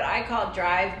 They're what I call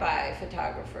drive-by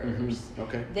photographers.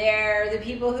 Okay. They're the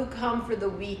people who come for the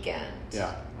weekend.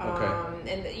 Yeah.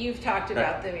 Okay. And you've talked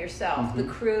about them yourself. The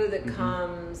crew that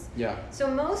comes. Yeah.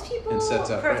 So most people,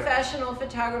 professional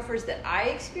photographers that I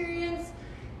experience,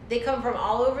 they come from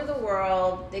all over the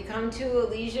world. They come to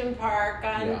Elysian Park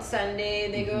on Sunday.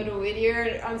 They go to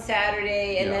Whittier on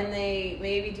Saturday, and then they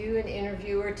maybe do an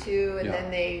interview or two, and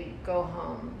then they go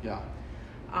home. Yeah.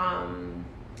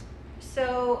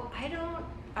 So I don't.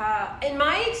 In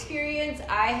my experience,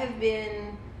 I have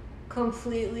been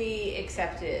completely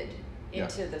accepted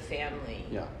into the family.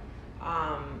 Yeah.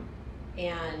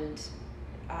 And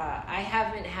I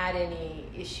haven't had any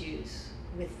issues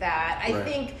with that. I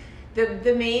think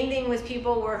the main thing was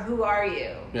people were, who are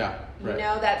you? Yeah. Right. You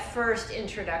know, that first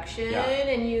introduction,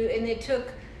 and it took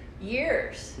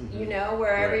years, you know,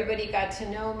 where everybody got to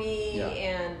know me,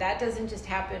 and that doesn't just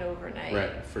happen overnight.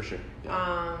 Right, for sure.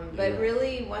 Yeah. But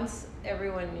really, once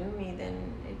everyone knew me, then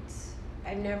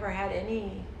I've never had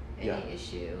any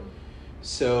issue.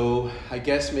 So I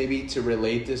guess maybe to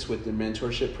relate this with the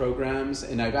mentorship programs,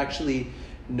 and I've actually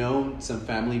known some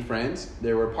family friends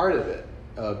that were part of it,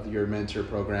 of your mentor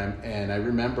program, and I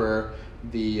remember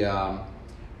the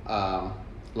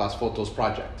Las Fotos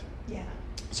project. Yeah.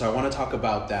 So I want to talk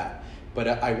about that, but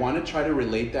I want to try to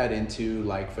relate that into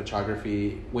like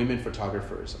photography, women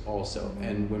photographers also,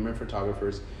 and women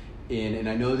photographers and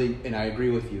I know that, and I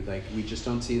agree with you, like we just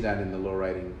don't see that in the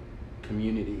lowriding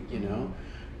community, you know,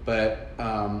 but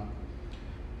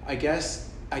I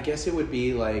guess it would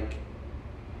be like,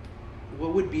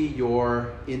 what would be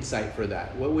your insight for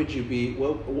that? What would you be,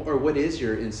 what is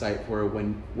your insight for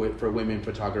women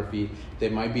photography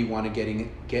that might be want to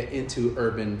get into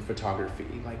urban photography?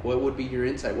 Like, what would be your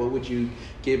insight? What would you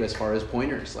give as far as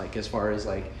pointers? Like, as far as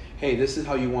like, hey, this is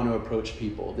how you want to approach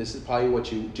people. This is probably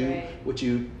what you do, what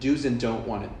you do's and don't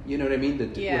want to. You know what I mean?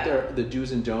 The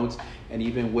do's and don'ts, and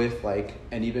even with the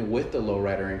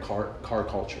lowrider and car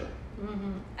culture.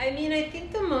 Mm-hmm. I mean, I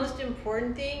think the most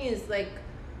important thing is like,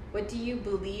 what do you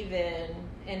believe in,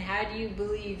 and how do you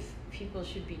believe people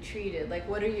should be treated? Like,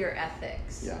 what are your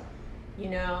ethics? Yeah. You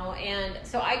know, and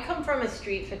so I come from a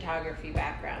street photography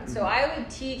background. So I would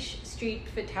teach street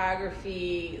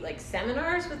photography, like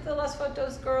seminars with the Las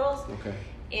Fotos girls. Okay.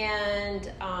 And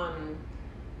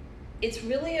it's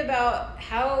really about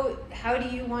how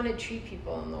do you want to treat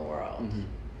people in the world?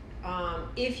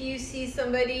 If you see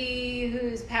somebody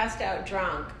who's passed out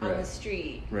drunk on the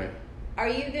street, are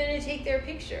you going to take their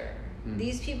picture?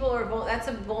 These people are that's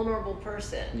a vulnerable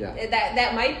person. Yeah.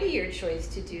 That might be your choice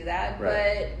to do that,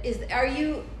 but is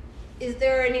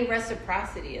there any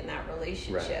reciprocity in that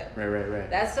relationship? Right.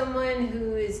 That's someone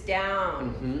who is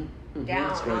down It's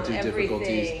going on through everything.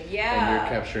 difficulties, and you're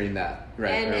capturing that.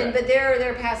 But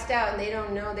they're passed out and they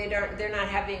don't know, they're not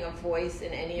having a voice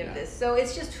in any of this. So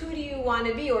it's just, who do you want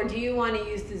to be? Or do you want to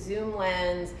use the zoom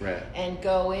lens and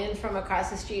go in from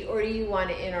across the street, or do you want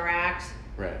to interact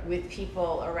with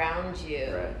people around you?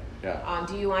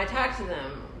 Do you want to talk to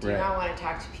them? Do you not want to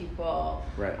talk to people?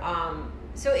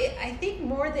 So I think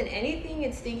more than anything,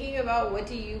 it's thinking about, what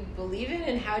do you believe in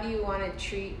and how do you want to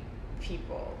treat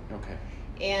people? Okay.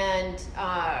 And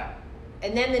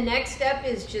then the next step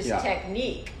is just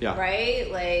technique,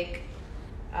 right? Like,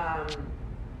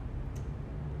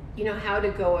 you know, how to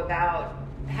go about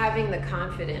having the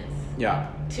confidence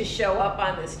to show up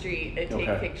on the street and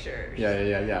take pictures.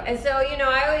 Yeah. And so, you know,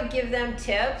 I would give them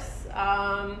tips.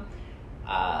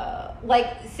 Like,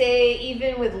 say,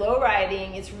 even with low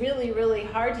riding, it's really, really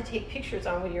hard to take pictures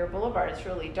on Whittier Boulevard. It's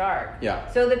really dark.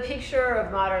 So the picture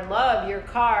of Modern Love, your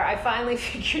car, I finally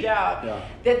figured out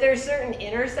that there's certain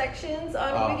intersections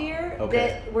on Whittier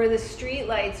where the street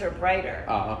lights are brighter.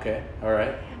 Okay. All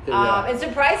right. And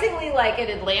surprisingly, like at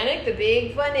Atlantic, the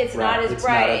big one, it's not as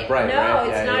bright. No,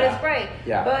 it's not as bright.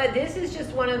 But this is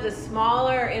just one of the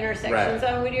smaller intersections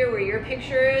on Whittier where your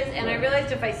picture is. And I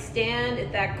realized if I stand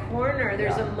at that corner,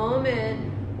 there's a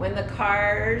moment when the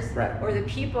cars or the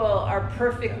people are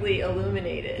perfectly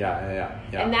illuminated.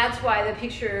 And that's why the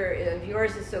picture of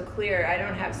yours is so clear. I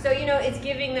don't have... So, you know, it's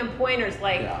giving them pointers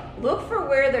like, look for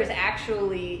where there's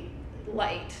actually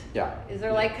light. Is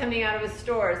there light coming out of a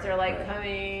store? Is there light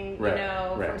coming, you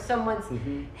know, from someone's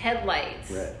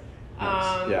headlights?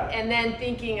 And then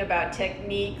thinking about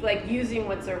technique, like using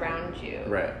what's around you.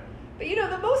 But, you know,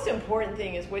 the most important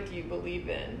thing is, what do you believe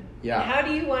in? And how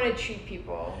do you want to treat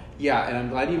people? And I'm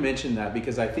glad you mentioned that,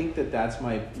 because I think that that's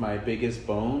my biggest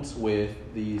bones with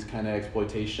these kind of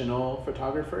exploitational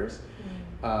photographers.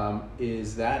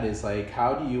 Is like,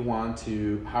 how are you going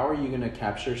to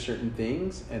capture certain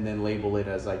things and then label it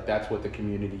as like, that's what the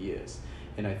community is?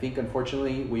 And I think,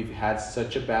 unfortunately, we've had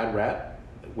such a bad rep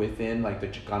within like the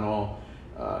Chicano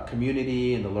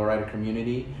community and the lowrider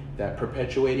community, that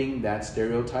perpetuating that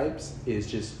stereotypes is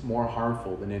just more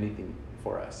harmful than anything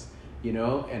for us, you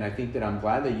know? And I think that I'm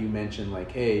glad that you mentioned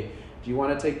like, hey, do you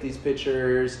want to take these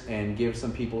pictures and give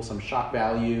some people some shock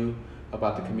value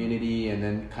about the community, and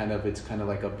then it's kind of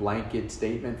like a blanket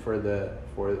statement for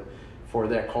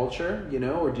that culture, you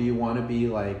know? Or do you want to be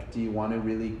like, do you want to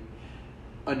really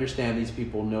understand these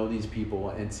people, know these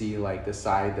people, and see like the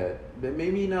side that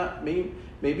may not be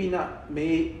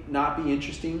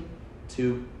interesting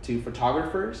to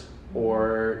photographers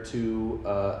or to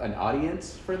an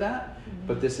audience for that,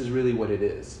 but this is really what it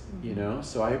is, you know.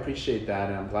 So I appreciate that,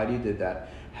 and I'm glad you did that.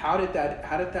 How did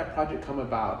that project come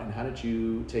about, and how did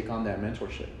you take on that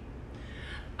mentorship?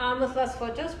 With Las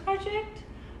Fotos Project,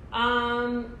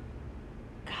 gosh,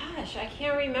 I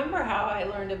can't remember how I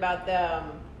learned about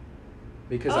them.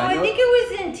 Because I think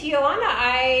it was in Tijuana.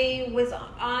 I was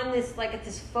on this at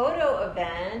this photo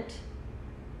event,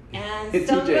 and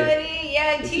somebody,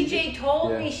 TJ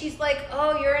told me, she's like,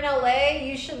 "Oh, you're in LA.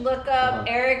 You should look up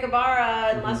Eric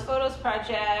Ibarra and Las Fotos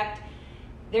Project.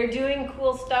 They're doing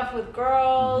cool stuff with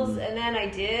girls." And then I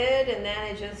did, and then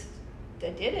I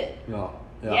did it.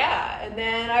 Yeah, and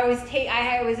then I was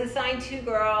assigned 2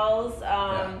 girls.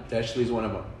 Ashley's one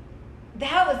of them.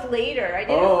 That was later. I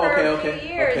did it for a few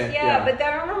years. But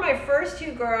I remember my first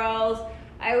 2 girls.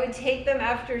 I would take them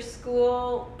after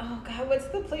school. Oh God, what's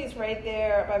the place right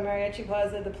there by Mariachi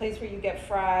Plaza? The place where you get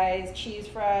fries, cheese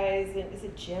fries, and is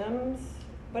it Jim's?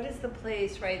 What is the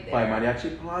place right there? By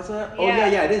Mariachi Plaza? Oh,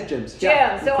 yeah, it is Jim's.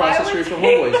 Jim's. So across the street from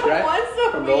Homeboys, right?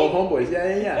 From the old Homeboys.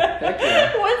 Yeah. Heck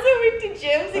yeah. Once a week to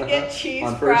Jim's and get cheese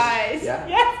fries. Yeah.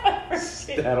 Yes, on first.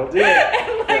 That'll do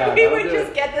it. And we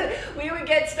would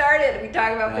get started. We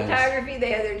talk about photography.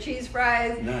 They had their cheese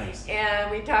fries. Nice.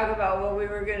 And we talk about what we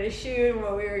were going to shoot and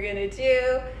what we were going to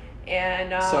do.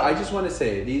 And so I just want to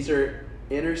say, these are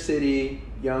inner city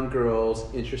young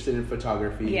girls interested in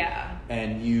photography. Yeah.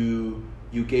 And you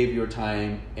gave your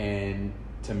time and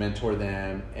to mentor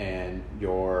them and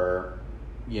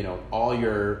all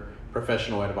your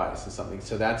professional advice and something.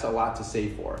 So that's a lot to say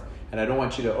for. And I don't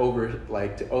want you to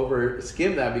over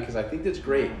skim that, because I think that's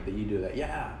great that you do that.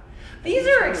 Yeah. These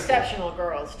are exceptional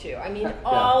girls too. I mean,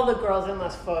 all the girls in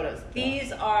Las Fotos.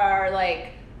 These are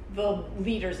the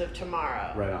leaders of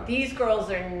tomorrow. Right on. These girls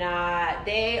are not,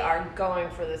 they are going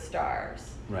for the stars.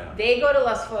 Right on. They go to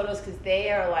Las Fotos because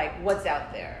they are what's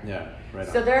out there. Yeah, right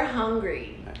on. So they're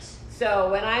hungry. Nice.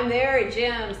 So when I'm there at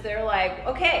Jim's, they're like,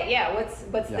 okay,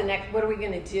 what's the next, what are we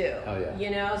going to do? Oh, yeah.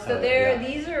 You know, so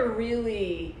these are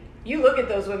really, you look at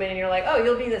those women and you're like, oh,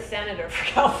 you'll be the senator for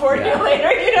California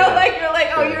later. You know, you're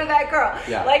like, oh, you're that girl.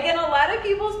 Yeah. And a lot of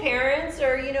people's parents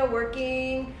are,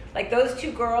 working, those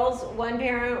 2 girls, one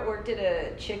parent worked at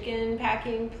a chicken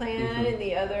packing plant and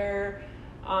the other,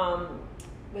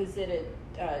 was it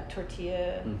a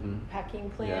tortilla packing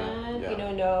plant,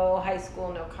 no high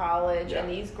school, no college, and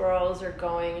these girls are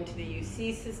going into the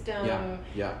UC system.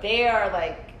 They are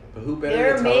but who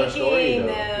better to tell our story,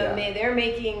 though? They're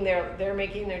making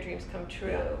their dreams come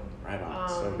true. Right on.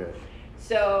 So good.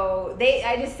 So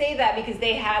I just say that because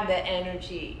they have the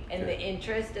energy and the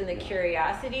interest and the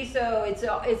curiosity. So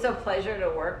it's a pleasure to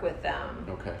work with them.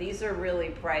 Okay. These are really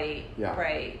bright,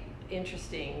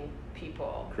 interesting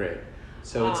people. Great.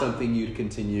 So it's something you'd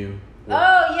continue.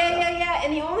 Yeah.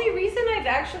 And the only reason I've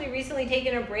actually recently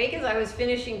taken a break is I was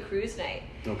finishing Cruise Night.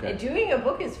 Okay. And doing a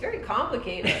book is very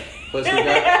complicated. Plus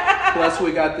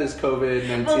we got this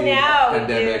COVID-19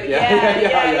 pandemic.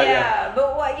 Yeah. But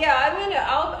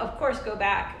I'll of course go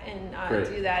back and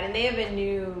do that. And they have a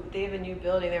new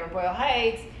building. They were in Boyle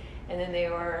Heights, and then they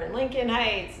were in Lincoln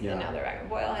Heights, and now they're back in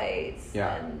Boyle Heights.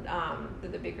 Yeah. And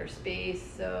with a bigger space.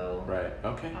 So. Right.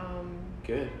 Okay.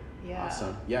 Good. Yeah.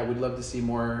 Awesome. Yeah, we'd love to see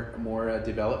more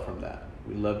develop from that.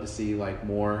 We'd love to see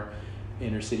more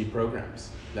inner city programs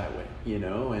that way,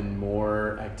 and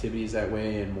more activities that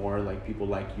way, and more people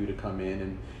like you to come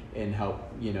in and help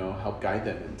guide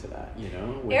them into that.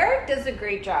 Eric does a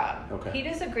great job. Okay. He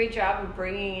does a great job of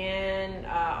bringing in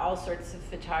all sorts of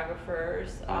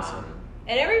photographers. Awesome.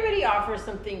 And everybody offers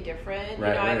something different.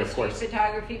 Right, I have a street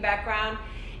photography background.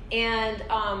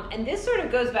 And this sort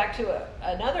of goes back to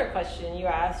another question you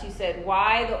asked. You said,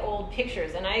 why the old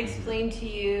pictures? And I explained to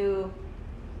you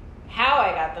how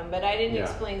I got them, but I didn't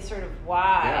explain sort of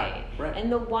why. Yeah, right.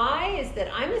 And the why is that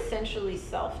I'm essentially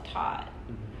self-taught.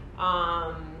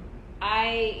 My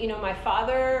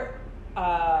father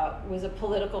was a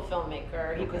political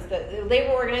filmmaker. He was the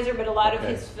labor organizer, but a lot of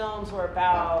his films were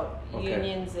about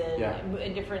unions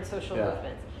and different social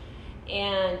movements.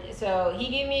 And so he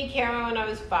gave me a camera when I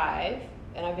was 5,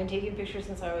 and I've been taking pictures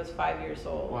since I was 5 years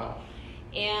old. Wow.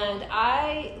 And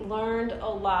I learned a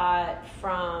lot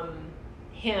from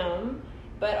him,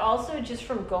 but also just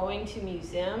from going to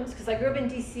museums, because I grew up in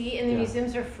DC, and the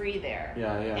museums are free there.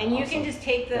 Yeah. And you can just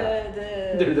take the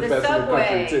best subway.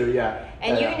 In the country too,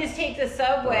 And you can just take the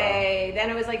subway. Then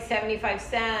it was 75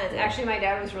 cents. Yeah. Actually, my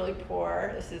dad was really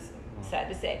poor. This is sad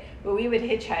to say, but we would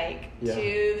hitchhike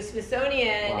to the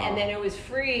Smithsonian, and then it was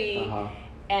free.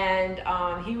 And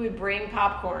he would bring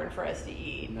popcorn for us to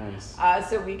eat. Nice.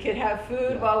 So we could have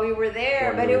food while we were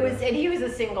there. But it was, and he was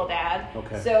a single dad.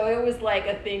 Okay. So it was like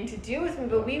a thing to do with me.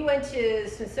 But we went to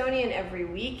Smithsonian every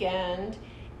weekend,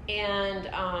 and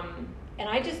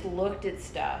I just looked at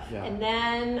stuff. Yeah. And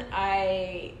then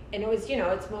and it was, you know,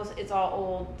 it's all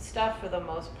old stuff for the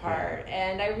most part. Yeah.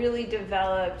 And I really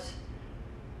developed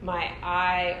my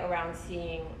eye around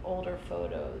seeing older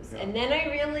photos. Yeah. And then I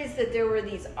realized that there were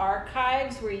these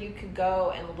archives where you could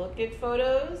go and look at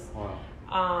photos.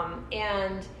 Wow.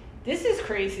 And this is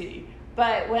crazy,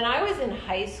 but when I was in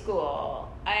high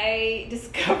school, I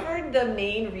discovered the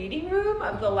main reading room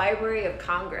of the Library of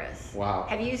Congress. Wow.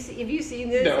 Have you seen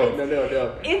this?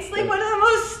 No. It's like one of the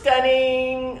most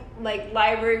stunning like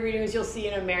library readings you'll see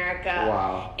in America.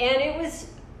 Wow. And it was,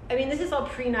 I mean, this is all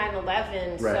pre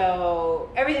 9/11, so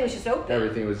everything was just open.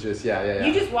 Everything was just, yeah.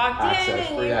 You just walked in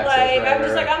and you're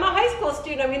like, I'm a high school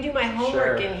student, I'm going to do my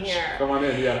homework in here. Come on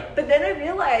in, yeah. But then I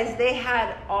realized they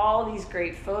had all these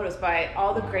great photos by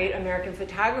all the great American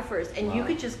photographers, and you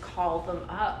could just call them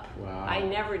up. Wow. I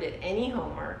never did any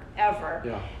homework, ever.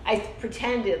 Yeah. I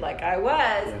pretended like I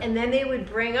was, and then they would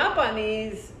bring up on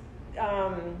these,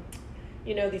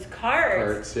 these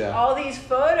cards, all these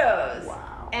photos. Wow.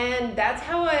 And that's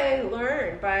how I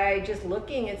learned, by just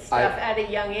looking at stuff at a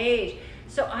young age.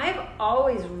 So I've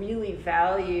always really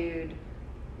valued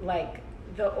like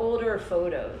the older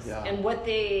photos and what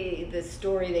the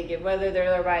story they give, whether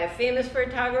they're by a famous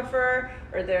photographer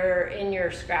or they're in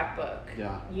your scrapbook.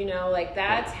 Yeah. You know, like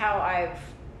that's how I've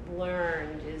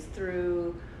learned, is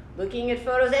through looking at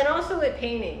photos and also at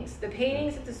paintings. The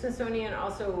paintings at the Smithsonian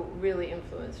also really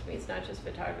influenced me. It's not just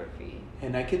photography.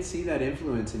 And I can see that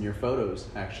influence in your photos,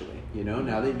 actually. You know,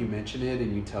 now that you mention it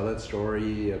and you tell that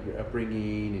story of your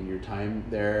upbringing and your time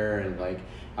there, and like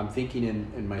I'm thinking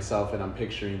in myself, and I'm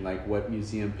picturing like what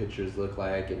museum pictures look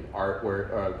like and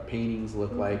artwork or paintings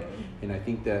look like, and I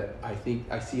think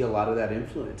I see a lot of that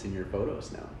influence in your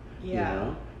photos now.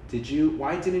 Yeah. You know?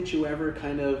 Why didn't you ever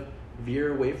kind of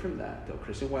veer away from that though,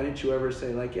 Kristen? Why didn't you ever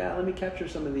say like, let me capture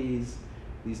some of these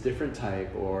different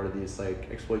type, or this like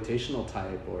exploitational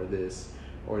type, or this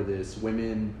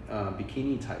women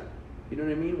bikini type? You know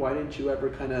what I mean? Why didn't you ever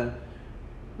kind of?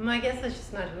 I guess that's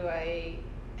just not who I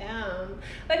am.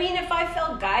 I mean, if I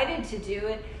felt guided to do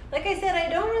it, like I said, I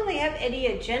don't really have any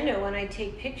agenda when I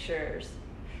take pictures.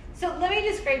 So let me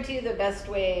describe to you the best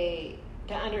way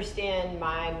to understand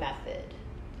my method.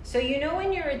 So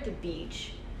when you're at the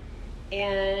beach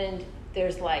and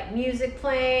there's like music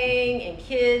playing and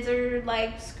kids are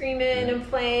like screaming and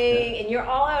playing and you're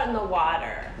all out in the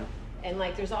water and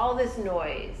like there's all this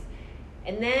noise,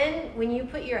 and then when you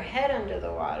put your head under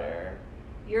the water,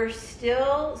 you're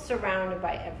still surrounded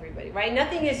by everybody, right?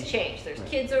 Nothing has changed. There's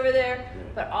kids over there,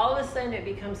 but all of a sudden it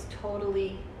becomes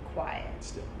totally quiet.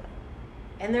 Still,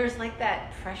 and there's like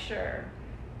that pressure,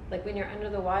 like when you're under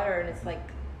the water and it's like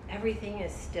everything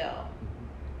is still.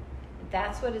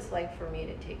 That's what it's like for me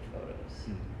to take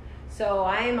photos. So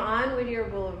I'm on Whittier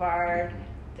Boulevard,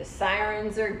 the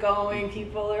sirens are going,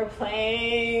 people are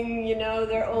playing,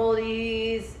 their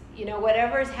oldies,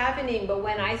 whatever's happening. But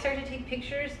when I start to take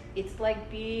pictures, it's like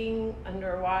being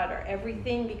underwater.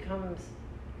 Everything becomes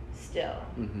still.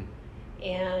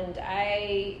 And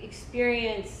I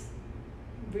experience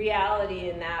reality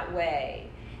in that way.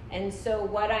 And so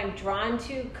what I'm drawn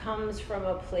to comes from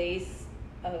a place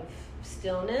of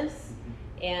stillness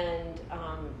and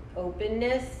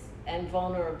openness and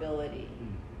vulnerability.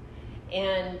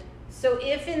 And so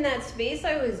if in that space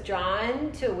I was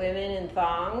drawn to women in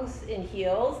thongs and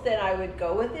heels, then I would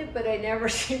go with it, but I never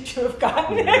seem to have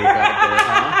gotten there.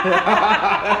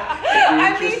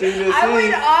 I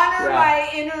would honor my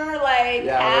inner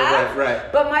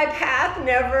path, but my path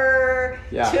never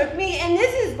took me. And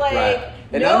this is like,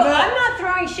 I'm not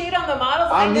throwing shade on the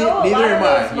models. I know a lot of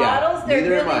those models. They're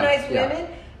really nice women,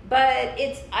 but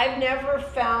I've never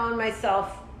found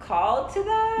myself called to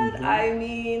that. I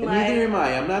mean, neither am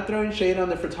I. I'm not throwing shade on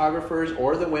the photographers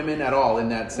or the women at all in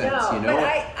that sense. But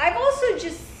I've also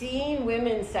just seen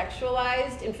women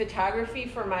sexualized in photography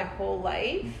for my whole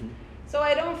life. So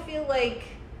I don't feel like,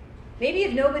 maybe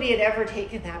if nobody had ever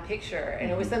taken that picture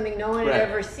and it was something no one had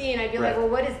ever seen, I'd be like, well,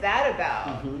 what is that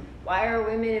about? Why are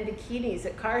women in bikinis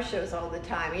at car shows all the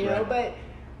time? But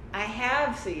I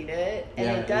have seen it,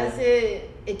 and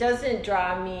it doesn't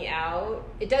draw me out.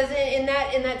 It doesn't in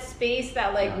that space,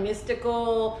 that like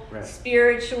mystical,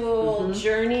 spiritual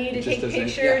journey to take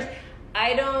pictures.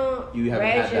 I don't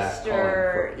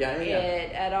register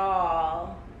it at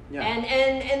all.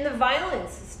 And the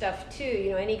violence stuff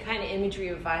too. Any kind of imagery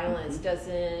of violence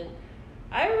doesn't.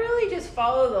 I really just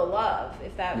follow the love,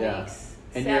 if that makes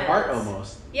and your heart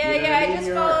almost. Yeah, you know yeah. I mean? I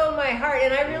just follow my heart,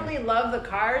 and I really love the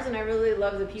cars, and I really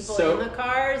love the people in the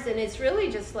cars, and it's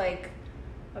really just like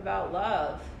about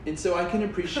love. And so I can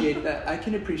appreciate that. I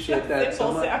can appreciate that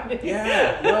so much. Sounding.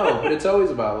 Yeah, no, but it's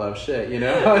always about love, shit, you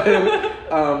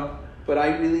know. But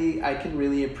I can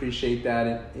really appreciate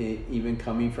that, even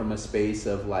coming from a space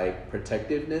of like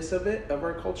protectiveness of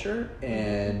our culture,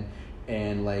 and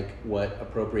like what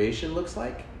appropriation looks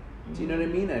like. Do you know what I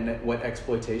mean? And what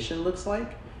exploitation looks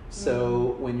like.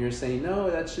 So when you're saying no,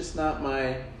 that's just not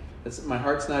my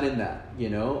heart's not in that, you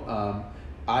know.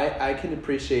 I can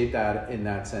appreciate that in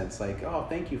that sense, like, oh,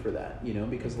 thank you for that, you know,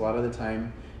 because a lot of the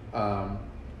time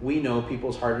we know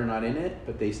people's heart are not in it,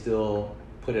 but they still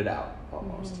put it out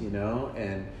almost, you know,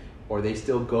 or they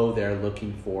still go there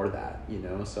looking for that, you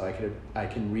know. So I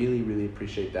can really, really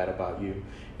appreciate that about you,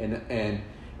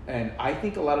 and I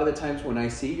think a lot of the times when I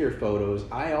see your photos,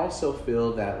 I also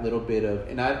feel that little bit of,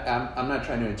 and I'm not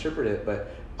trying to interpret it,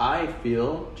 but I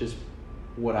feel just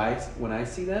when I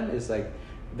see them is like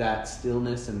that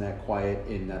stillness and that quiet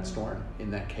in that storm,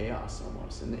 in that chaos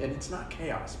almost. And it's not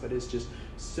chaos, but it's just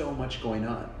so much going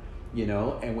on, you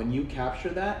know? And when you capture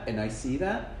that and I see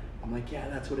that, I'm like, yeah,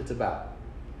 that's what it's about.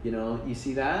 You know, you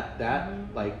see that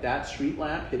like that street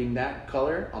lamp hitting that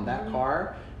color on that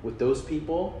car with those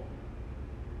people,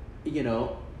 you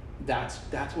know, that's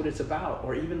what it's about.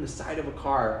 Or even the side of a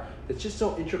car that's just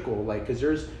so integral, like, because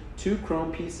there's 2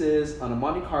 chrome pieces on a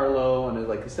Monte Carlo and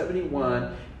like a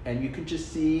 71, and you can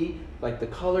just see like the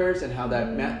colors and how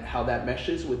that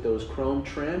meshes with those chrome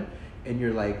trim, and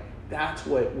you're like, that's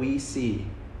what we see,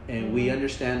 and we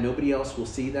understand nobody else will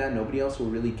see that, nobody else will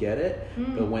really get it,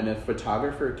 but when a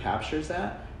photographer captures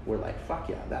that, we're like, fuck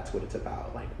yeah, that's what it's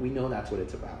about. Like, we know that's what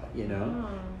it's about, you know?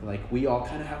 Like, we all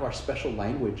kind of have our special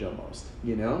language almost,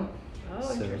 you know? Oh,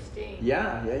 so, interesting.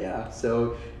 Yeah.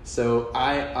 So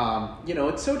I, you know,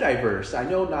 it's so diverse. I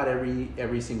know not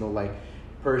every single like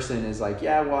person is like,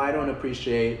 yeah, well, I don't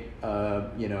appreciate,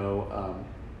 you know,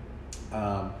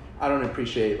 I don't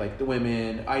appreciate like the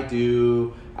women. I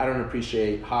do. I don't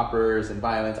appreciate hoppers and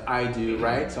violence. I do,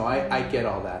 right? So I get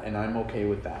all that, and I'm okay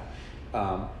with that.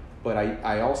 But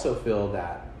I also feel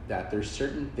that there's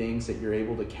certain things that you're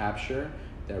able to capture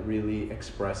that really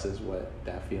expresses what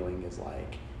that feeling is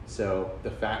like. So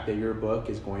the fact that your book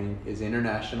is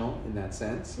international in that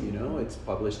sense, you know, it's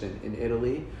published in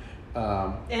Italy.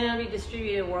 And it'll be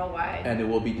distributed worldwide. And it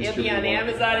will be distributed. It'll be on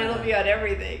Amazon. It'll be on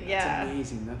everything. Yeah. That's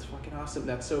amazing. That's fucking awesome.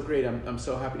 That's so great. I'm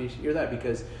so happy to hear that,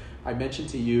 because I mentioned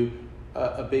to you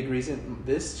a big reason.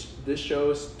 This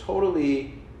show is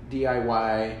totally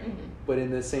DIY, but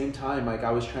in the same time, like,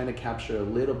 I was trying to capture a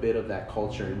little bit of that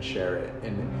culture and share it,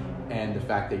 and the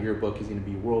fact that your book is going to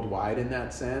be worldwide in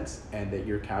that sense, and that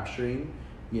you're capturing,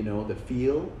 you know, the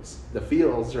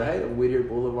feels, right, of Whittier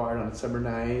Boulevard on summer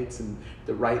nights and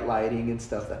the right lighting and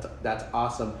stuff. That's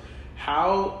awesome.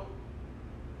 How,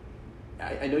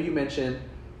 I know you mentioned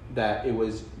that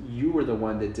you were the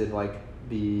one that did like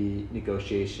the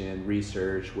negotiation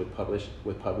research with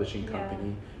publishing company.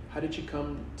 Yeah. How did you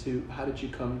come to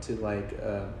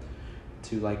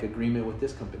like agreement with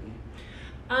this company?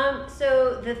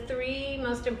 So the 3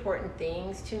 most important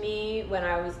things to me when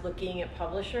I was looking at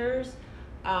publishers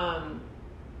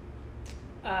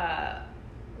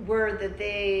were that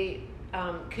they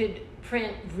could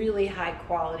print really high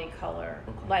quality color,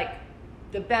 like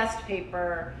the best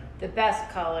paper, the best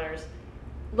colors.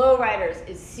 Lowriders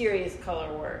is serious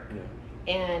color work. Yeah.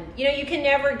 And, you know, you can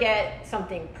never get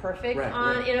something perfect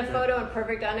in a photo and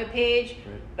perfect on a page,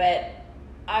 but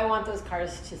I want those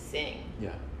cars to sing,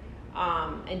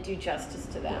 and do justice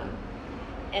to them.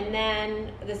 Yeah. And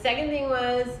then the second thing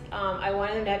was I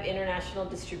wanted them to have international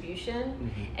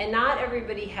distribution, and not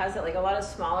everybody has it. Like, a lot of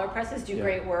smaller presses do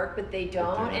great work, but they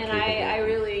don't. And I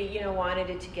really, you know, wanted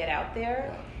it to get out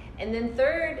there. Yeah. And then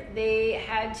third, they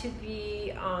had to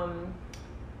be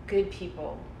good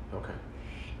people. Okay.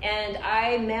 And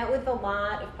I met with a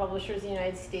lot of publishers in the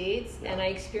United States, and I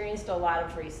experienced a lot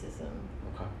of racism.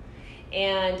 Okay.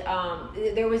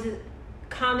 And there was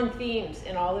common themes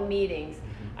in all the meetings.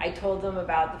 I told them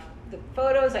about the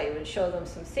photos. I would show them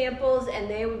some samples, and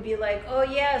they would be like, "Oh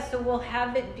yeah, so we'll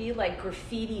have it be like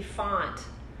graffiti font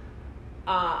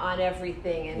on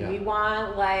everything, and we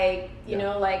want like you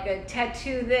know, like a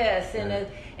tattoo this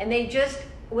and they just,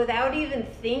 without even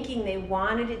thinking, they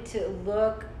wanted it to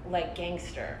look like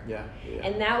gangster.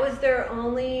 And that was their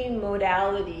only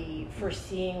modality for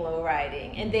seeing low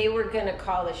riding, and they were gonna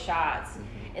call the shots.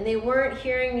 And they weren't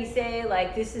hearing me say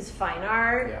like, this is fine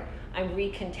art. I'm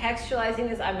recontextualizing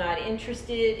this. I'm not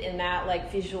interested in that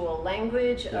like visual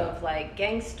language of like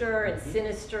gangster and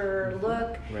sinister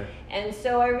look. Right. And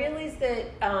so I realized that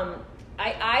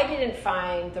I didn't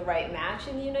find the right match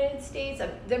in the United States.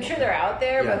 I'm sure they're out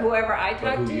there, but whoever I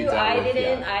talked to, I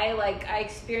didn't. I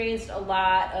experienced a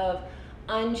lot of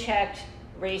unchecked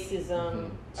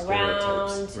racism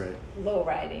around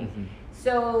lowriding.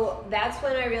 So that's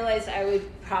when I realized I would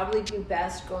probably do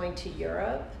best going to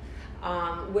Europe,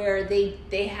 where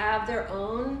they have their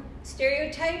own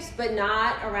stereotypes, but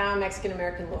not around Mexican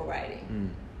American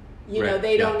lowriding. You know,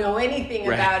 they don't know anything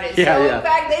about it. So in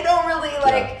fact, they don't really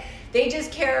they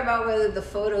just care about whether the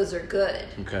photos are good.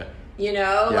 Okay. You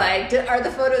know, like, are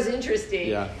the photos interesting?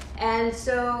 Yeah. And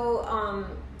so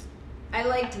I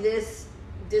liked this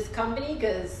company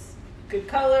because good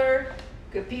color,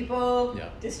 good people,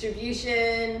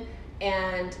 distribution,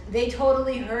 and they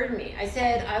totally heard me. I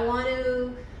said, I want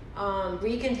to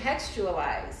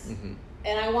recontextualize,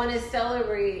 and I want to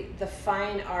celebrate the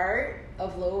fine art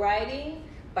of lowriding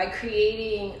by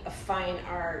creating a fine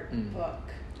art book.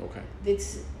 Okay.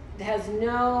 It has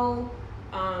no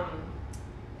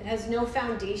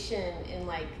foundation in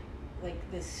like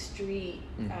this street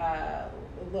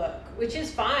look, which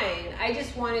is fine. I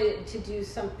just wanted to do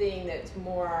something that's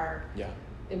more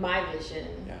in my vision.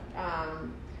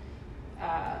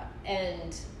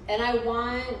 And I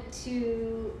want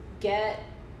to get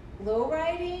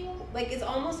lowriding, like it's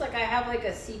almost like I have like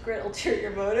a secret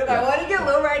ulterior motive. I want to get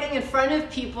lowriding in front of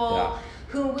people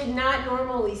who would not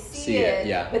normally see it,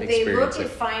 but they look at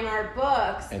fine art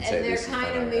books and they're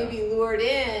kind of maybe lured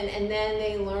in, and then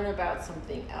they learn about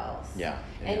something else.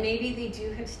 And maybe they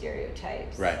do have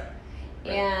stereotypes. Right.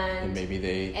 And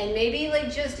maybe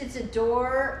like just it's a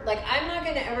door. Like I'm not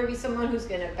gonna ever be someone who's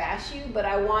gonna bash you, but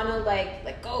I wanna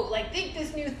like go like think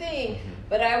this new thing.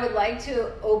 But I would like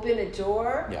to open a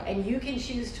door and you can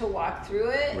choose to walk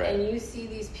through it and you see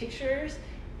these pictures.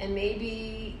 And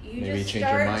maybe you just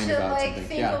start to like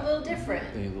think a little different.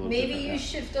 Maybe you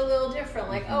shift a little different.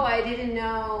 Like, oh, I didn't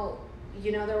know,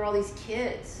 you know, there were all these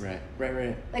kids. Right.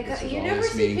 Like you never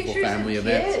see pictures of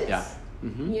kids.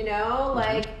 You know,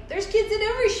 like there's kids in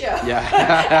every show. And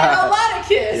a lot of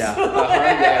kids.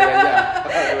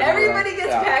 Everybody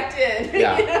gets packed in. You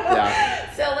know?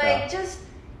 So like just,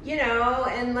 you know,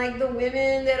 and like the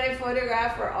women that I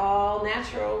photograph are all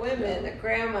natural women, their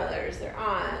grandmothers, their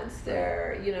aunts,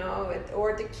 their, you know, or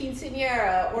at the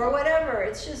quinceañera or whatever.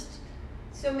 It's just,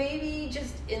 so maybe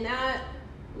just in that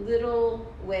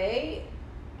little way,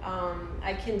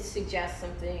 I can suggest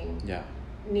something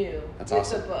new with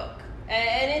the book.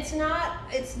 And it's not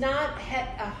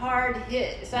a hard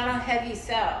hit. It's not a heavy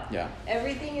sell.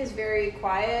 Everything is very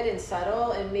quiet and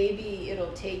subtle, and maybe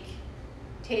it'll take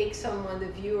someone, the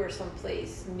viewer,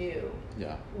 someplace new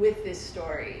with this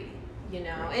story, you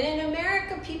know. And in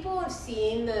America, people have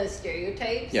seen the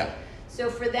stereotypes. So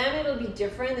for them, it'll be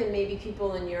different than maybe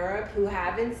people in Europe who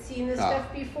haven't seen this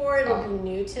stuff before. It'll be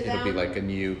new to them. It'll be like a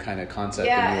new kind of concept,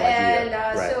 a new idea.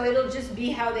 And so it'll just be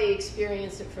how they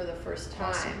experience it for the first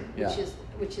time,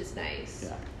 which is nice.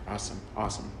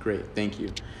 Awesome. Great. Thank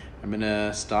you. I'm going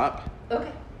to stop.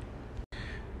 Okay.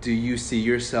 Do you see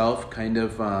yourself kind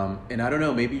of, and I don't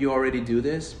know, maybe you already do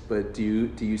this, but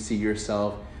do you see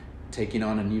yourself taking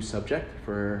on a new subject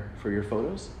for your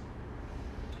photos?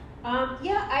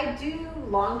 I do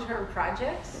long-term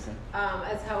projects.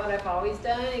 That's what I've always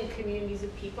done in communities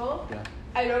of people.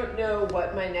 I don't know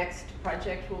what my next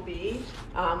project will be.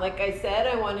 Like I said,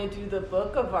 I want to do the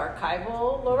book of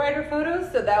archival lowrider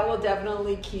photos, so that will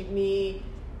definitely keep me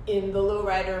in the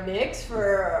lowrider mix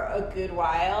for a good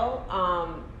while.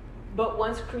 But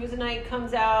once Cruise Night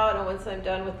comes out and once I'm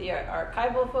done with the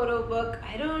archival photo book,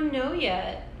 I don't know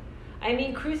yet. I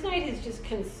mean, Cruise Night has just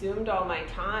consumed all my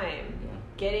time,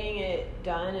 getting it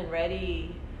done and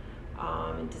ready,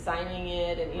 and designing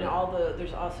it, and you know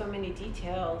there's so many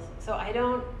details. So I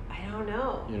don't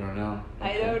know. You don't know?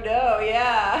 Okay. I don't know.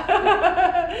 Yeah.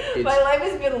 My life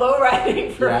has been low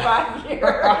riding for 5 years.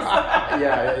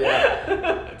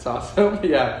 It's awesome.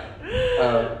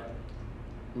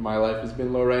 My life has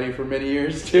been low riding for many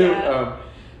years too.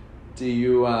 Do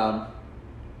you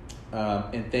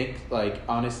and think, like,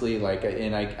 honestly, like,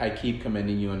 and I keep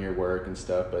commending you on your work and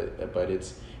stuff, but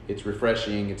it's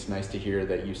refreshing. It's nice to hear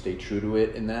that you stay true to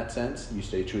it in that sense. You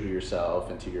stay true to yourself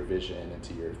and to your vision and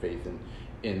to your faith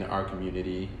in our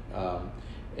community,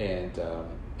 and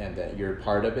that you're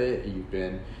part of it. You've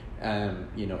been,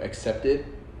 accepted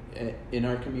in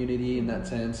our community in that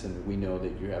sense, and we know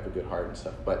that you have a good heart and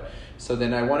stuff. But so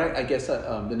then I want to, I guess,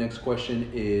 the next question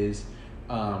is,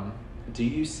 do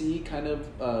you see kind of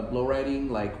lowriding,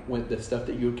 like when the stuff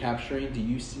that you're capturing, do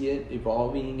you see it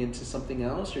evolving into something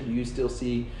else, or do you still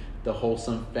see the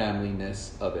wholesome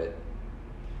familyness of it?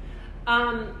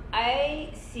 I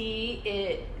see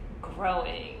it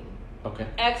growing. Okay.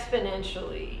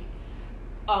 Exponentially.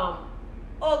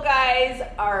 Old guys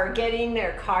are getting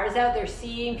their cars out. They're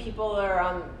seeing people that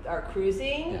are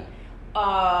cruising.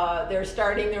 Yeah. They're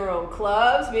starting their own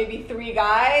clubs. Maybe 3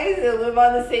 guys that live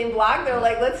on the same block. They're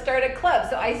like, let's start a club.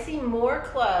 So I see more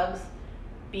clubs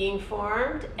being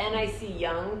formed, and I see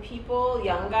young people,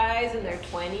 young guys in their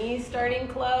 20s starting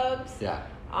clubs. Yeah.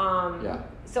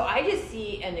 So I just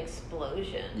see an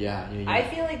explosion. Yeah. I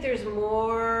feel like there's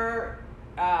more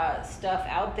stuff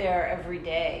out there every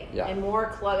day, and more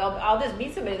club. I'll just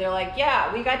meet somebody. They're like,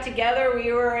 "Yeah, we got together.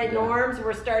 We were at Norm's.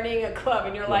 We're starting a club,"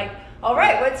 and you're like, "All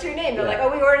right, what's your name?" They're like,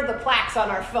 "Oh, we ordered the plaques on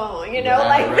our phone." You know,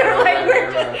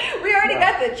 we already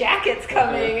got the jackets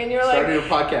coming, and you're like, starting a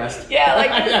podcast. Yeah,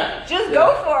 like just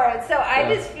go for it. So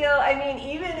I just feel. I mean,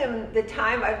 even in the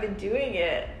time I've been doing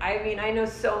it, I mean, I know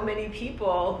so many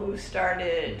people who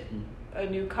started a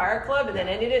new car club and then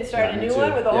ended it and started a new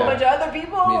one with a whole bunch of other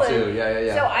people. Me too.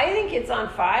 Yeah. So I think it's on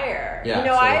fire. Yeah, you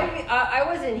know, I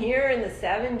wasn't here in the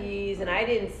 70s and I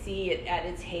didn't see it at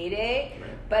its heyday.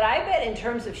 Right. But I bet in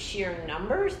terms of sheer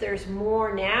numbers, there's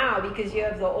more now because you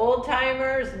have the old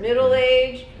timers, middle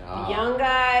age, the young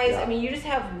guys. I mean, you just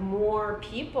have more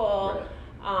people.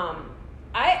 Right.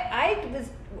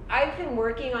 I've been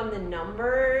working on the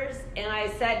numbers, and I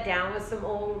sat down with some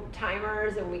old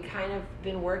timers, and we kind of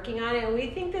been working on it, and we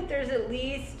think that there's at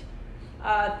least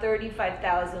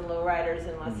 35,000 lowriders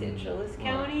in Los Angeles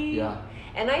County. Yeah.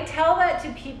 And I tell that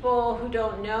to people who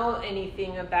don't know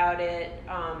anything about it.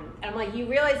 I'm like, you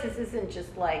realize this isn't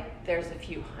just like there's a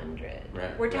few hundred.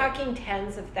 Right. We're talking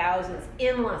tens of thousands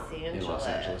in Los Angeles. In Los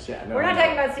Angeles, yeah. No, we're not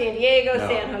talking about San Diego,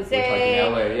 San Jose.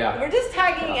 We're talking LA, yeah. We're just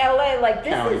talking LA. Like,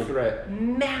 this County, is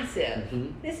massive.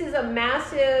 Mm-hmm. This is a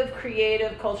massive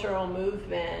creative cultural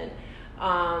movement.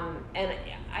 And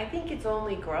I think it's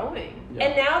only growing. Yeah.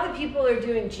 And now that people are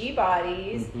doing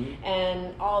G-bodies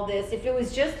and all this, if it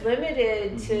was just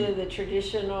limited to the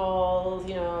traditionals,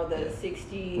 you know, the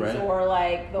 60s or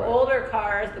like the older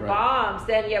cars, the bombs,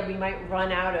 then we might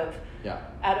run out of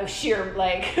sheer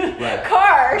like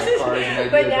cars.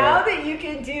 But now that you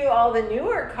can do all the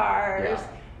newer cars,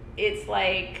 it's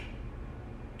like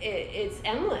it's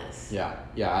endless. Yeah,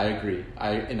 I agree.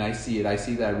 I see it. I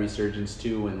see that resurgence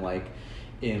too, in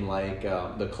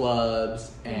the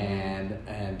clubs and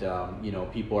you know,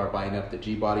 people are buying up the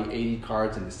G-body 80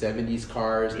 cars and the 70s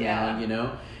cars now, you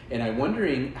know, and I'm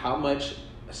wondering how much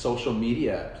social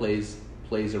media plays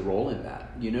a role in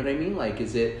that. You know what I mean? Like,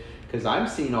 is it because I'm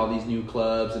seeing all these new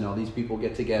clubs and all these people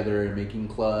get together and making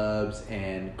clubs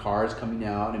and cars coming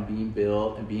out and being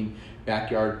built and being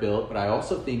backyard built, but I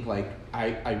also think like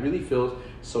I really feel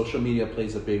social media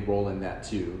plays a big role in that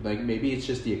too. Like, maybe it's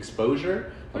just the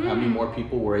exposure of how many more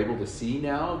people we're able to see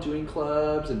now doing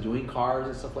clubs and doing cars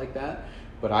and stuff like that.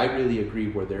 But I really agree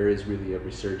where there is really a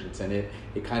resurgence, and it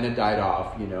kind of died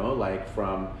off, you know, like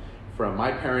from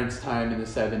my parents' time in the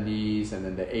 70s and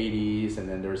then the 80s, and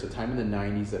then there was a time in the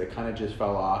 90s that it kind of just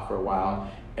fell off for a while,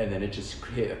 and then it just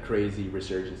hit a crazy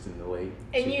resurgence in the late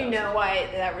 2000s. And you know why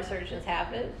that resurgence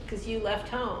happened? Because you left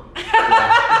home.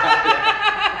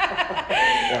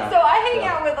 So I hang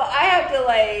out with, I have to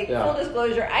like, full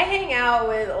disclosure, I hang out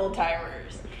with old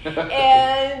timers.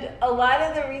 And a lot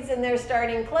of the reason they're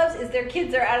starting clubs is their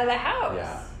kids are out of the house.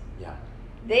 Yeah.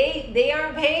 They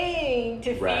aren't paying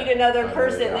to feed another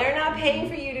person. They're not paying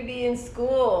for you to be in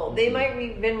school. They might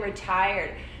have been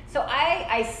retired. So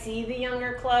I see the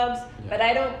younger clubs, but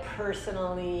I don't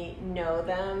personally know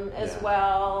them as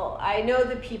well. I know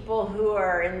the people who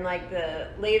are in like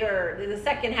the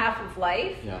second half of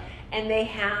life, and they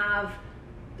have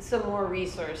some more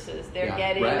resources. They're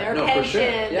getting their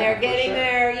pension, they're getting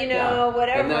their, you know,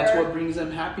 whatever. And that's what brings them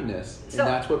happiness. And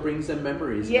that's what brings them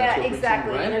memories. Yeah,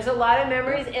 exactly. And there's a lot of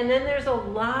memories. And then there's a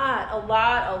lot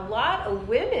of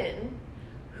women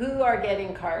who are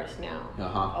getting cars now.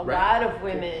 A lot of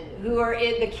women who are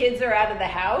the kids are out of the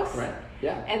house. Right.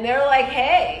 Yeah. And they're like,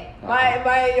 hey, my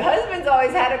husband's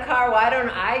always had a car. Why don't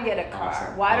I get a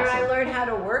car? Why don't I learn how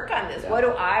to work on this? What do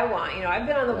I want? You know, I've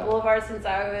been on the boulevard since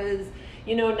I was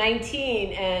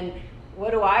 19, and what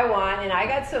do I want? And I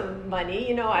got some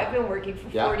money, I've been working for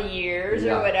 40 years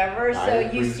or whatever. So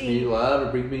it brings me love,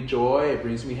 it brings me joy, it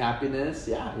brings me happiness.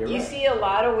 Yeah, you're right. You see a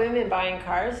lot of women buying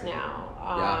cars now.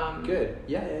 Good.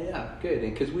 Yeah. Good.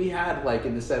 And because we had, like,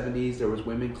 in the 70s, there was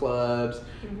women clubs.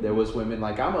 Mm-hmm. There was women,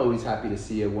 like, I'm always happy to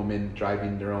see a woman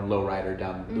driving their own lowrider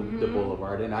down the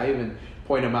boulevard. And I even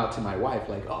point them out to my wife,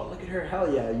 like, oh, look at her,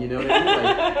 hell yeah. You know what I mean?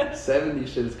 Like, 70s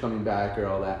shit is coming back or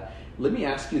all that. Let me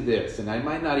ask you this, and I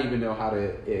might not even know how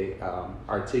to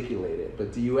articulate it,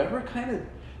 but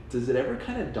does it ever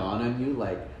kind of dawn on you,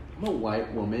 like, I'm a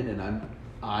white woman and I'm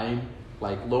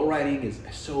like, lowriding is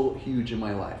so huge in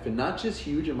my life, and not just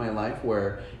huge in my life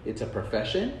where it's a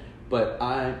profession, but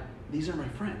these are my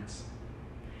friends,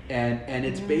 and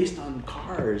it's based on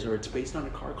cars, or it's based on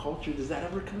a car culture. Does that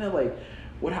ever kind of, like,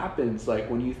 what happens,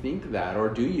 like, when you think that, or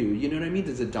do you know what I mean?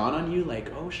 Does it dawn on you,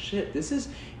 like, oh shit,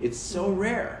 it's so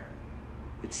rare.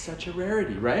 It's such a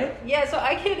rarity, right? Yeah, so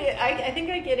I think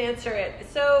I could answer it.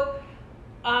 So,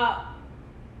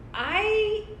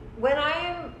 when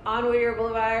I'm on Whittier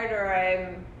Boulevard, or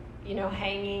I'm,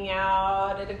 hanging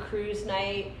out at a cruise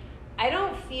night, I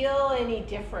don't feel any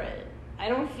different. I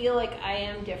don't feel like I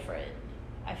am different.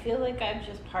 I feel like I'm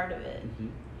just part of it. Mm-hmm.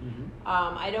 Mm-hmm.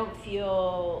 I don't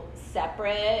feel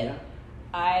separate. Yeah.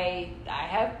 I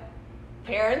have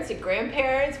parents and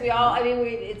grandparents. We're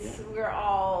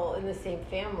all in the same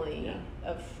family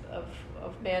of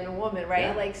man and woman, right?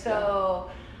 Yeah. Like, so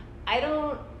I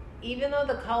don't, even though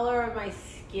the color of my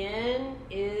skin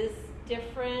is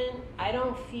different, I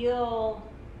don't feel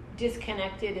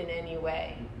disconnected in any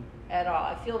way at all.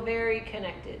 I feel very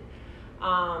connected.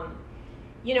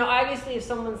 Obviously if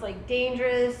someone's, like,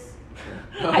 dangerous,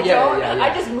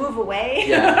 I just move away.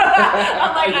 Yeah.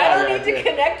 I'm like, I don't need to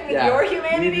connect with your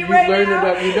humanity right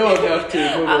now. You know enough to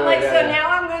move I'm away. like, so now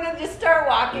I'm going to just start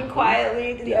walking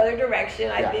quietly to the other direction.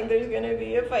 I think there's going to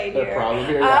be a fight here. Problem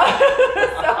here.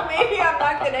 So maybe I'm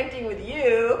not connecting with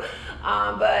you.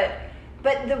 But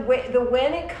the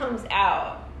when it comes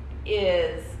out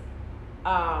is,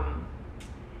 all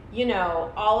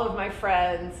of my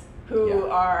friends who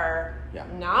are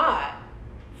not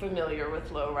familiar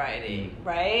with low riding,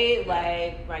 right?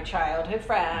 Like my childhood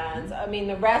friends. I mean,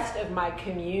 the rest of my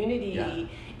community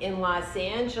in Los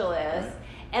Angeles. Right.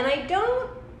 And I don't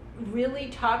really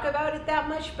talk about it that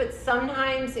much, but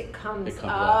sometimes it comes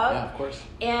up. Yeah, of course.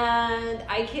 And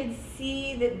I can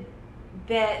see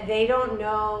that they don't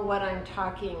know what I'm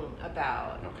talking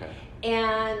about. Okay.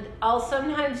 And I'll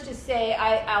sometimes just say,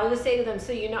 I'll just say to them,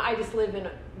 so I just live in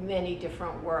many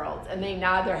different worlds, and they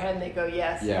nod their head and they go,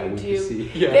 yes, you do.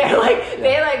 They're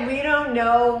like, we don't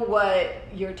know what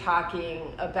you're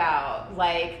talking about.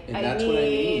 Like, and that's what I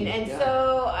mean. And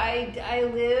so I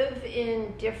live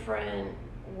in different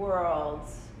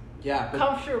worlds,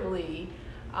 comfortably,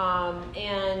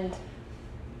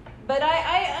 but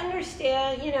I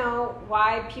understand,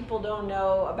 why people don't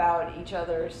know about each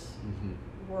other's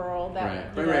world.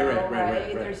 Right.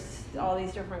 There's all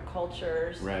these different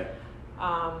cultures. Right.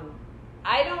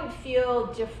 I don't feel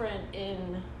different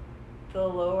in the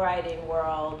lowriding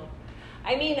world.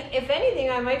 I mean, if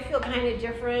anything, I might feel kind of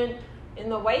different in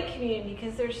the white community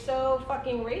because they're so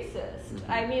fucking racist.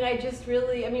 Mm-hmm. I mean,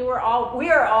 we are all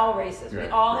racist. Right. We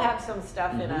all have some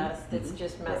stuff in us that's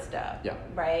just messed up. Yeah.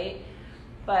 Right?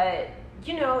 But,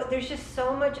 there's just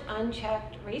so much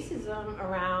unchecked racism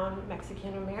around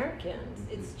Mexican Americans.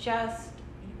 Mm-hmm.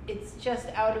 It's just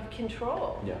out of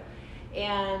control. Yeah.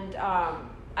 And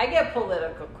I get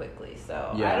political quickly,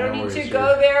 so I don't need to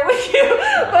go there with you.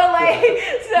 But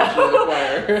so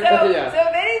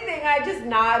if anything, I just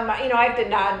nod I have to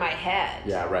nod my head.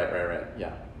 Yeah, right.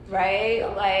 Yeah. Right? Yeah.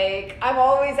 Like, I'm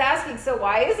always asking, so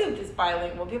why isn't this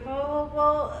bilingual? People,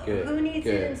 who needs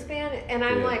it in Spanish? And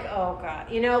I'm like, oh God,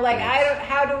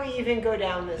 how do we even go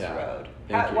down this road?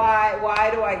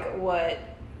 Why do I go, what?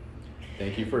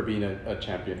 Thank you for being a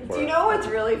champion for it. Do you know what's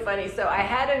really funny? So I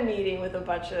had a meeting with a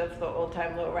bunch of the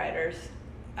old-time lowriders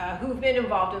who've been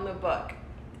involved in the book,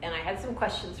 and I had some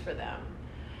questions for them.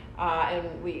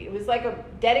 It was like a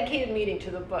dedicated meeting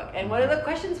to the book. And one of the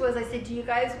questions was, I said, do you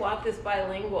guys want this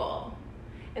bilingual?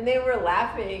 And they were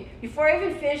laughing. Before I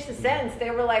even finished the sentence, they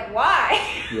were like, why?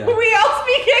 Yeah. We all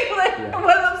speak English. Yeah.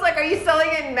 One of them was like, are you selling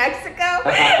it in Mexico? And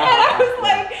I was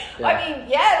like,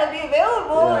 it'll be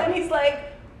available. Yeah. And he's like,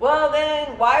 well,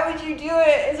 then why would you do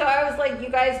it? And so I was like, you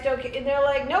guys don't, and they're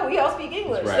like, no, we all speak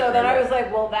English. Right, so then I was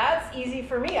like, well, that's easy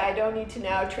for me. I don't need to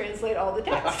now translate all the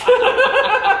text. But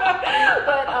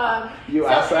you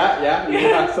asked that? Yeah,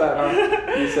 you asked that,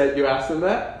 huh? You said you asked them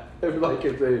that? If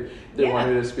they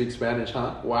wanted to speak Spanish,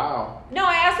 huh? Wow. No,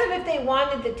 I asked them if they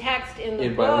wanted the text in the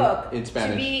book in Spanish.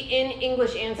 To be in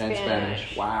English and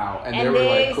Spanish. Wow. And they were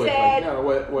like, quick, said, no,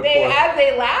 what they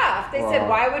laughed. They said,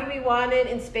 why would we want it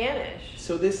in Spanish?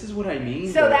 So this is what I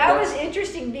mean. So that was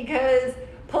interesting because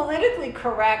politically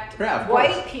correct Yeah, of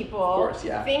white course. people Of course,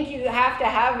 yeah. think you have to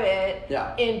have it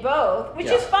Yeah. in both, which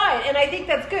Yeah. is fine, and I think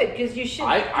that's good because you should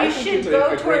I you think should it's a go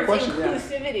great towards question, yeah.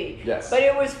 inclusivity. Yes. But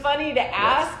it was funny to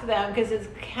ask them because it's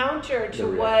counter to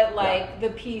what the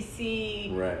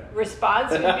PC Right.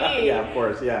 response would be. Yeah, of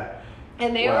course, yeah.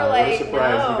 And they Wow, were like, what a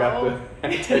surprise no. you got the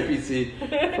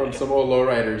anti-PC from some old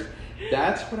lowriders.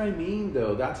 That's what I mean,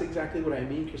 though. That's exactly what I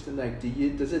mean, Kristen. Like,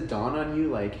 does it dawn on you,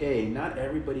 like, hey, not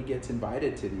everybody gets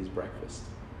invited to these breakfasts?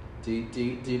 Do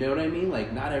you know what I mean?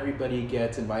 Like, not everybody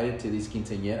gets invited to these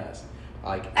quinceañeras.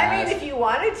 Like, I mean, if you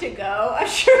wanted to go, I'm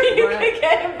sure you Right. could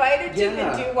get invited to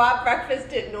Yeah. the doo-wop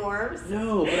breakfast at Norm's.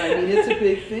 No, but I mean, it's a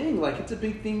big thing. Like, it's a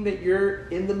big thing that you're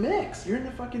in the mix. You're in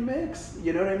the fucking mix.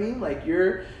 You know what I mean? Like,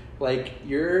 you're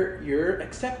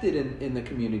accepted in the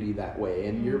community that way,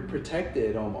 and you're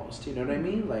protected almost. You know what I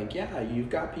mean? Like, yeah, you've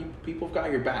got people have got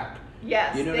your back.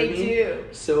 Yes, You know they what I mean? do.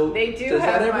 So They do does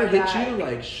that have ever my hit back. you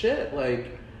like shit?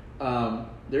 Like,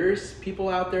 there's people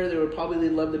out there that would probably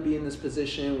love to be in this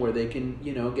position where they can,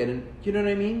 get in. You know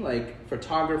what I mean? Like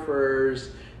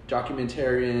photographers,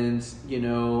 documentarians,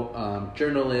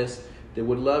 journalists that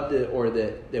would love to, or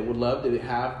that would love to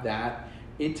have that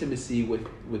intimacy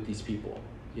with these people.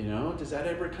 Does that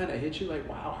ever kind of hit you like,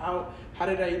 wow, how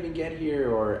did I even get here,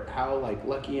 or how like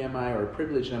lucky am I or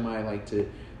privileged am I like to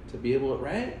be able to,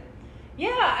 right? Yeah,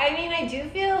 I mean, I do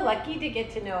feel lucky to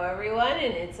get to know everyone,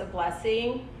 and it's a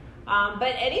blessing.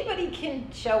 But anybody can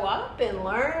show up and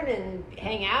learn and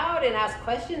hang out and ask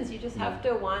questions. You just have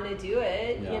to want to do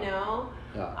it,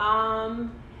 Yeah.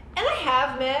 And I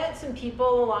have met some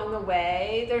people along the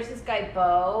way. There's this guy,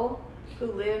 Bo, who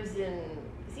lives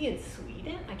is he in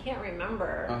Sweden? I can't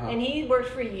remember. Uh-huh. And he worked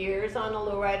for years on a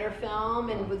lowrider film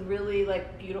and with really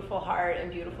like beautiful heart and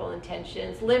beautiful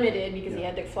intentions, limited because he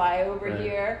had to fly over Right.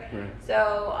 here. Right.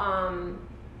 So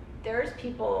there's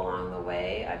people along the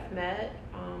way I've met,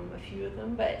 a few of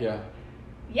them, but Yeah.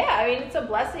 I mean, it's a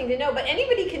blessing to know, but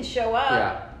anybody can show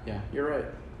up. Yeah, you're right.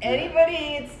 Anybody,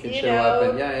 it's, Can you show know. up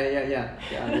and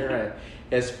yeah, you're right.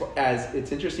 As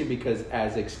it's interesting because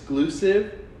as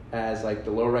exclusive as like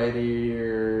the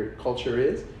lowrider culture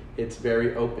is, it's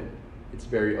very open. It's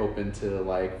very open to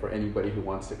like for anybody who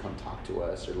wants to come talk to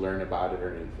us or learn about it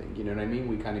or anything. You know what I mean?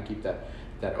 We kind of keep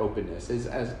that openness.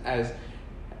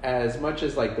 As much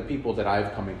as like the people that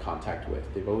I've come in contact with,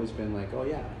 they've always been like, oh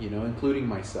yeah, including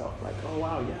myself, like, oh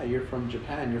wow, yeah, you're from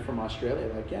Japan, you're from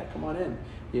Australia, like, yeah, come on in.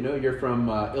 You're from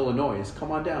Illinois,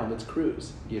 come on down, let's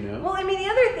cruise. Well, I mean, the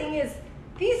other thing is,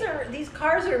 these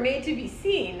cars are made to be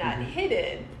seen, not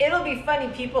hidden. It'll be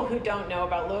funny, people who don't know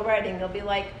about lowriding, they'll be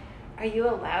like, are you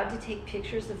allowed to take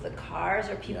pictures of the cars?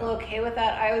 Are people okay with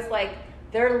that? I was like,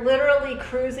 they're literally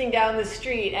cruising down the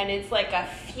street and it's like a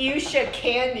fuchsia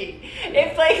candy.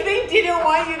 If like they didn't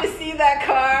want you to see that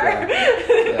car,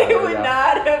 they would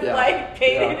not have like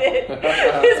painted it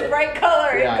this bright color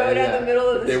and go down the middle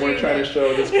of the street. They weren't trying to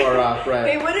show this car off, right?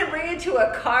 They wouldn't bring it to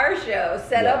a car show,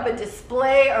 set up a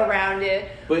display around it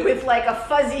with like a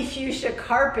fuzzy fuchsia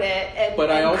carpet and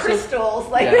crystals.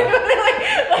 Like,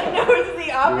 no, it's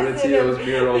the opposite. You wouldn't see those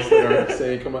murals that are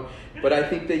saying, come on. But I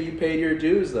think that you paid your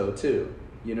dues though too.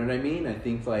 You know what I mean? I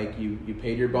think like you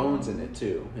paid your bones in it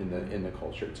too, in the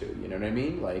culture too. You know what I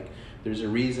mean? Like there's a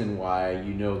reason why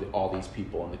all these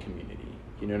people in the community.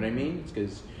 You know what I mean? It's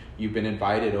because you've been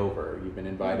invited over. You've been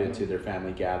invited to their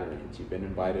family gatherings. You've been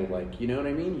invited, like, you know what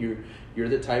I mean? You're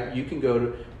the type, you can go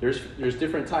to, there's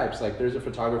different types. Like there's a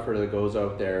photographer that goes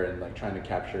out there and like trying to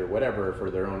capture whatever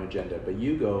for their own agenda. But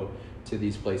you go to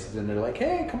these places and they're like,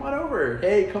 hey, come on over.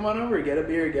 Hey, come on over. Get a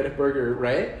beer, get a burger,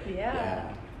 right?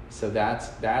 Yeah. So that's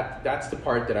the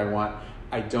part that I want.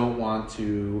 I don't want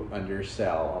to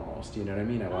undersell almost. You know what I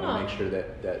mean? I want to make sure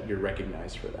that you're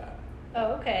recognized for that.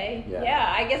 Oh, okay. Yeah.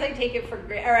 Yeah, I guess I take it for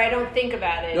granted, or I don't think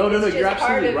about it. No, It's you're just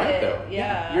part absolutely of right it. though.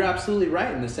 Yeah. You're absolutely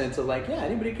right in the sense of like, yeah,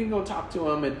 anybody can go talk to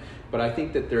them, but I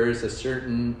think that there is a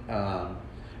certain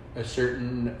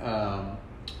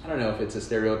I don't know if it's a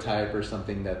stereotype or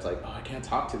something that's like, oh, I can't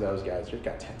talk to those guys. They've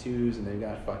got tattoos and they've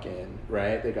got fucking,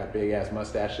 right? They've got big ass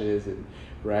mustaches and,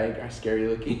 right? Are scary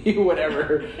looking,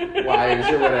 whatever, wives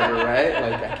or whatever, right?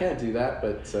 Like, I can't do that.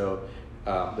 But so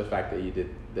the fact that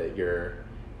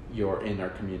you're in our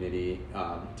community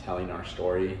telling our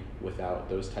story without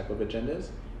those type of agendas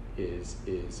is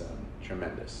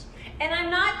tremendous. And I'm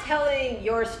not telling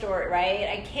your story, right?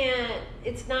 I can't,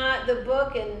 it's not, the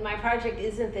book and my project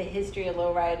isn't the history of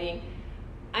lowriding.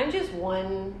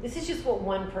 This is just what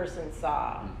one person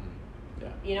saw. Mm-hmm. Yeah.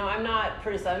 You know, I'm not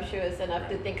presumptuous enough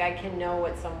to think I can know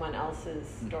what someone else's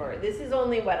story. This is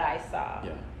only what I saw.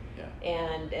 Yeah.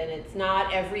 And it's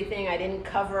not everything. I didn't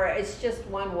cover. It's just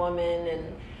one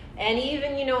woman, And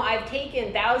even, I've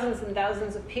taken thousands and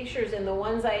thousands of pictures, and the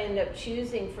ones I end up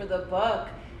choosing for the book,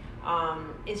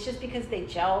 it's just because they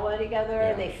gel well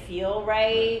together, they feel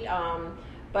right.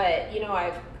 But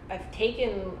I've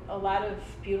taken a lot of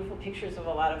beautiful pictures of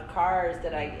a lot of cars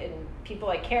and people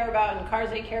I care about and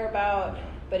cars I care about,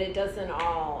 but it doesn't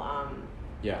all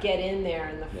get in there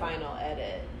in the final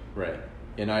edit. Right.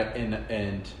 And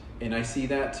I see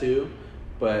that too,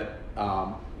 but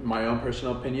my own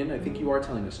personal opinion, I think you are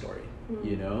telling a story,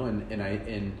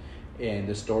 and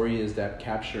the story is that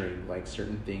capturing like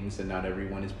certain things that not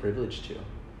everyone is privileged to,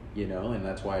 and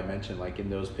that's why I mentioned like in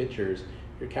those pictures,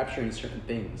 you're capturing certain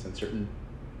things and certain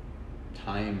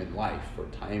time in life or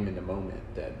time in the moment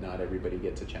that not everybody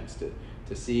gets a chance to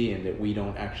see, and that we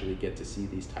don't actually get to see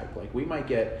these type. Like we might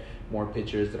get more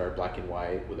pictures that are black and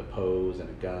white with a pose and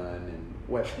a gun and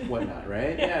whatnot,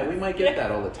 right? Yeah, we might get that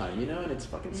all the time, and it's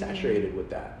fucking saturated with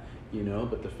that,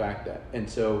 but the fact that, and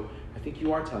so I think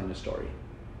you are telling a story,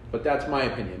 but that's my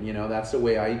opinion, that's the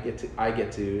way I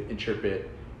get to interpret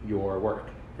your work,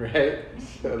 right?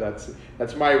 So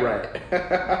that's my right.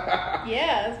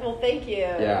 Yes, well, thank you.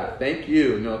 Yeah, thank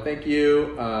you. No, thank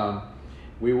you.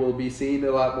 We will be seeing a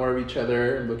lot more of each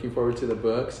other. I'm looking forward to the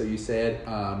book. So you said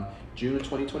June of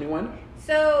 2021?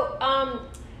 So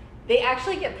they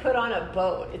actually get put on a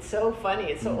boat. It's so funny.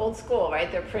 It's so old school,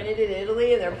 right? They're printed in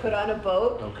Italy and they're put on a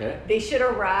boat. Okay. They should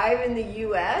arrive in the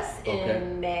U.S.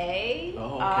 in May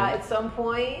at some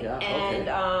point. Yeah,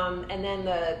 and then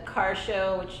the car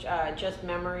show, which Just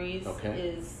Memories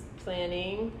is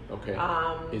planning. Okay.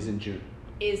 Is in June.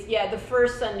 The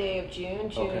first Sunday of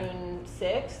June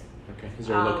 6th. Okay. Is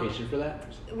there a location for that?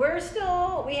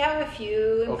 We have a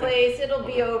few in place. It'll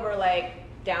be over like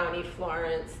Downey,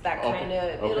 Florence, that kind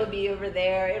of, it'll be over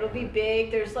there. It'll be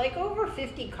big. There's like over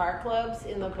 50 car clubs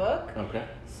in the book. Okay.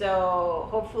 So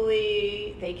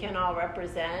hopefully they can all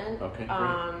represent. Okay,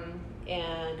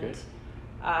 and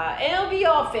it'll be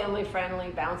all family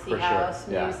friendly, bouncy house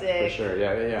music. Yeah, for sure.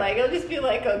 Yeah. Like it'll just be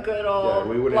like a good old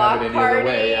we wouldn't block have it any party. other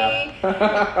way.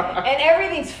 Yeah. And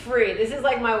everything's free. This is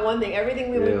like my one thing. Everything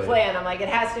we would plan, I'm like, it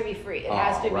has to be free. It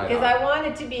has to be, because I want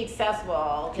it to be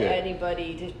accessible to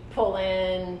anybody to pull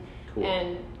in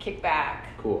and kick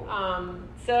back. Cool.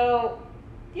 So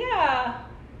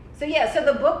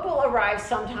the book will arrive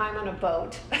sometime on a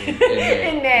boat in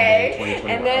May. May,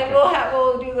 and then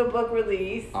we'll do the book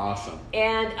release. Awesome.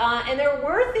 And there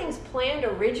were things planned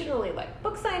originally, like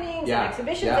book signings and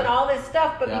exhibitions and all this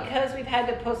stuff, but because we've had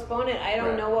to postpone it, I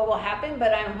don't know what will happen,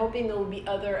 but I'm hoping there will be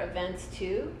other events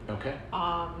too. Okay.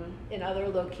 In other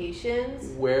locations.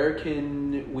 Where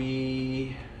can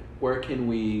we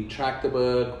track the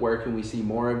book? Where can we see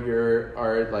more of your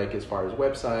art, like as far as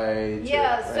websites?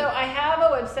 So I have a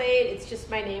website. It's just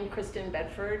my name,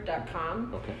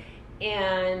 KristenBedford.com. Okay.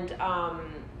 And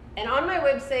on my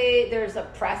website, there's a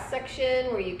press section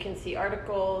where you can see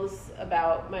articles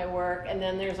about my work. And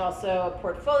then there's also a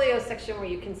portfolio section where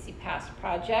you can see past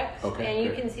projects. Okay, and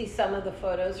you can see some of the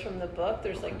photos from the book.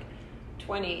 There's like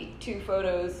 22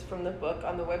 photos from the book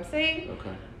on the website.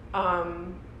 Okay.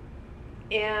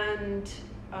 And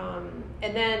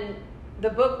then the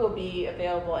book will be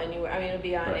available anywhere. I mean, it'll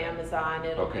be on Amazon.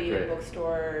 It'll be in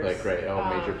bookstores.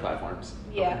 Major platforms.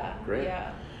 Yeah. Okay, great.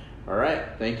 Yeah. All right.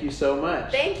 Thank you so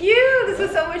much. Thank you. This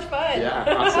was so much fun. Yeah.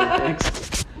 Awesome. Thanks.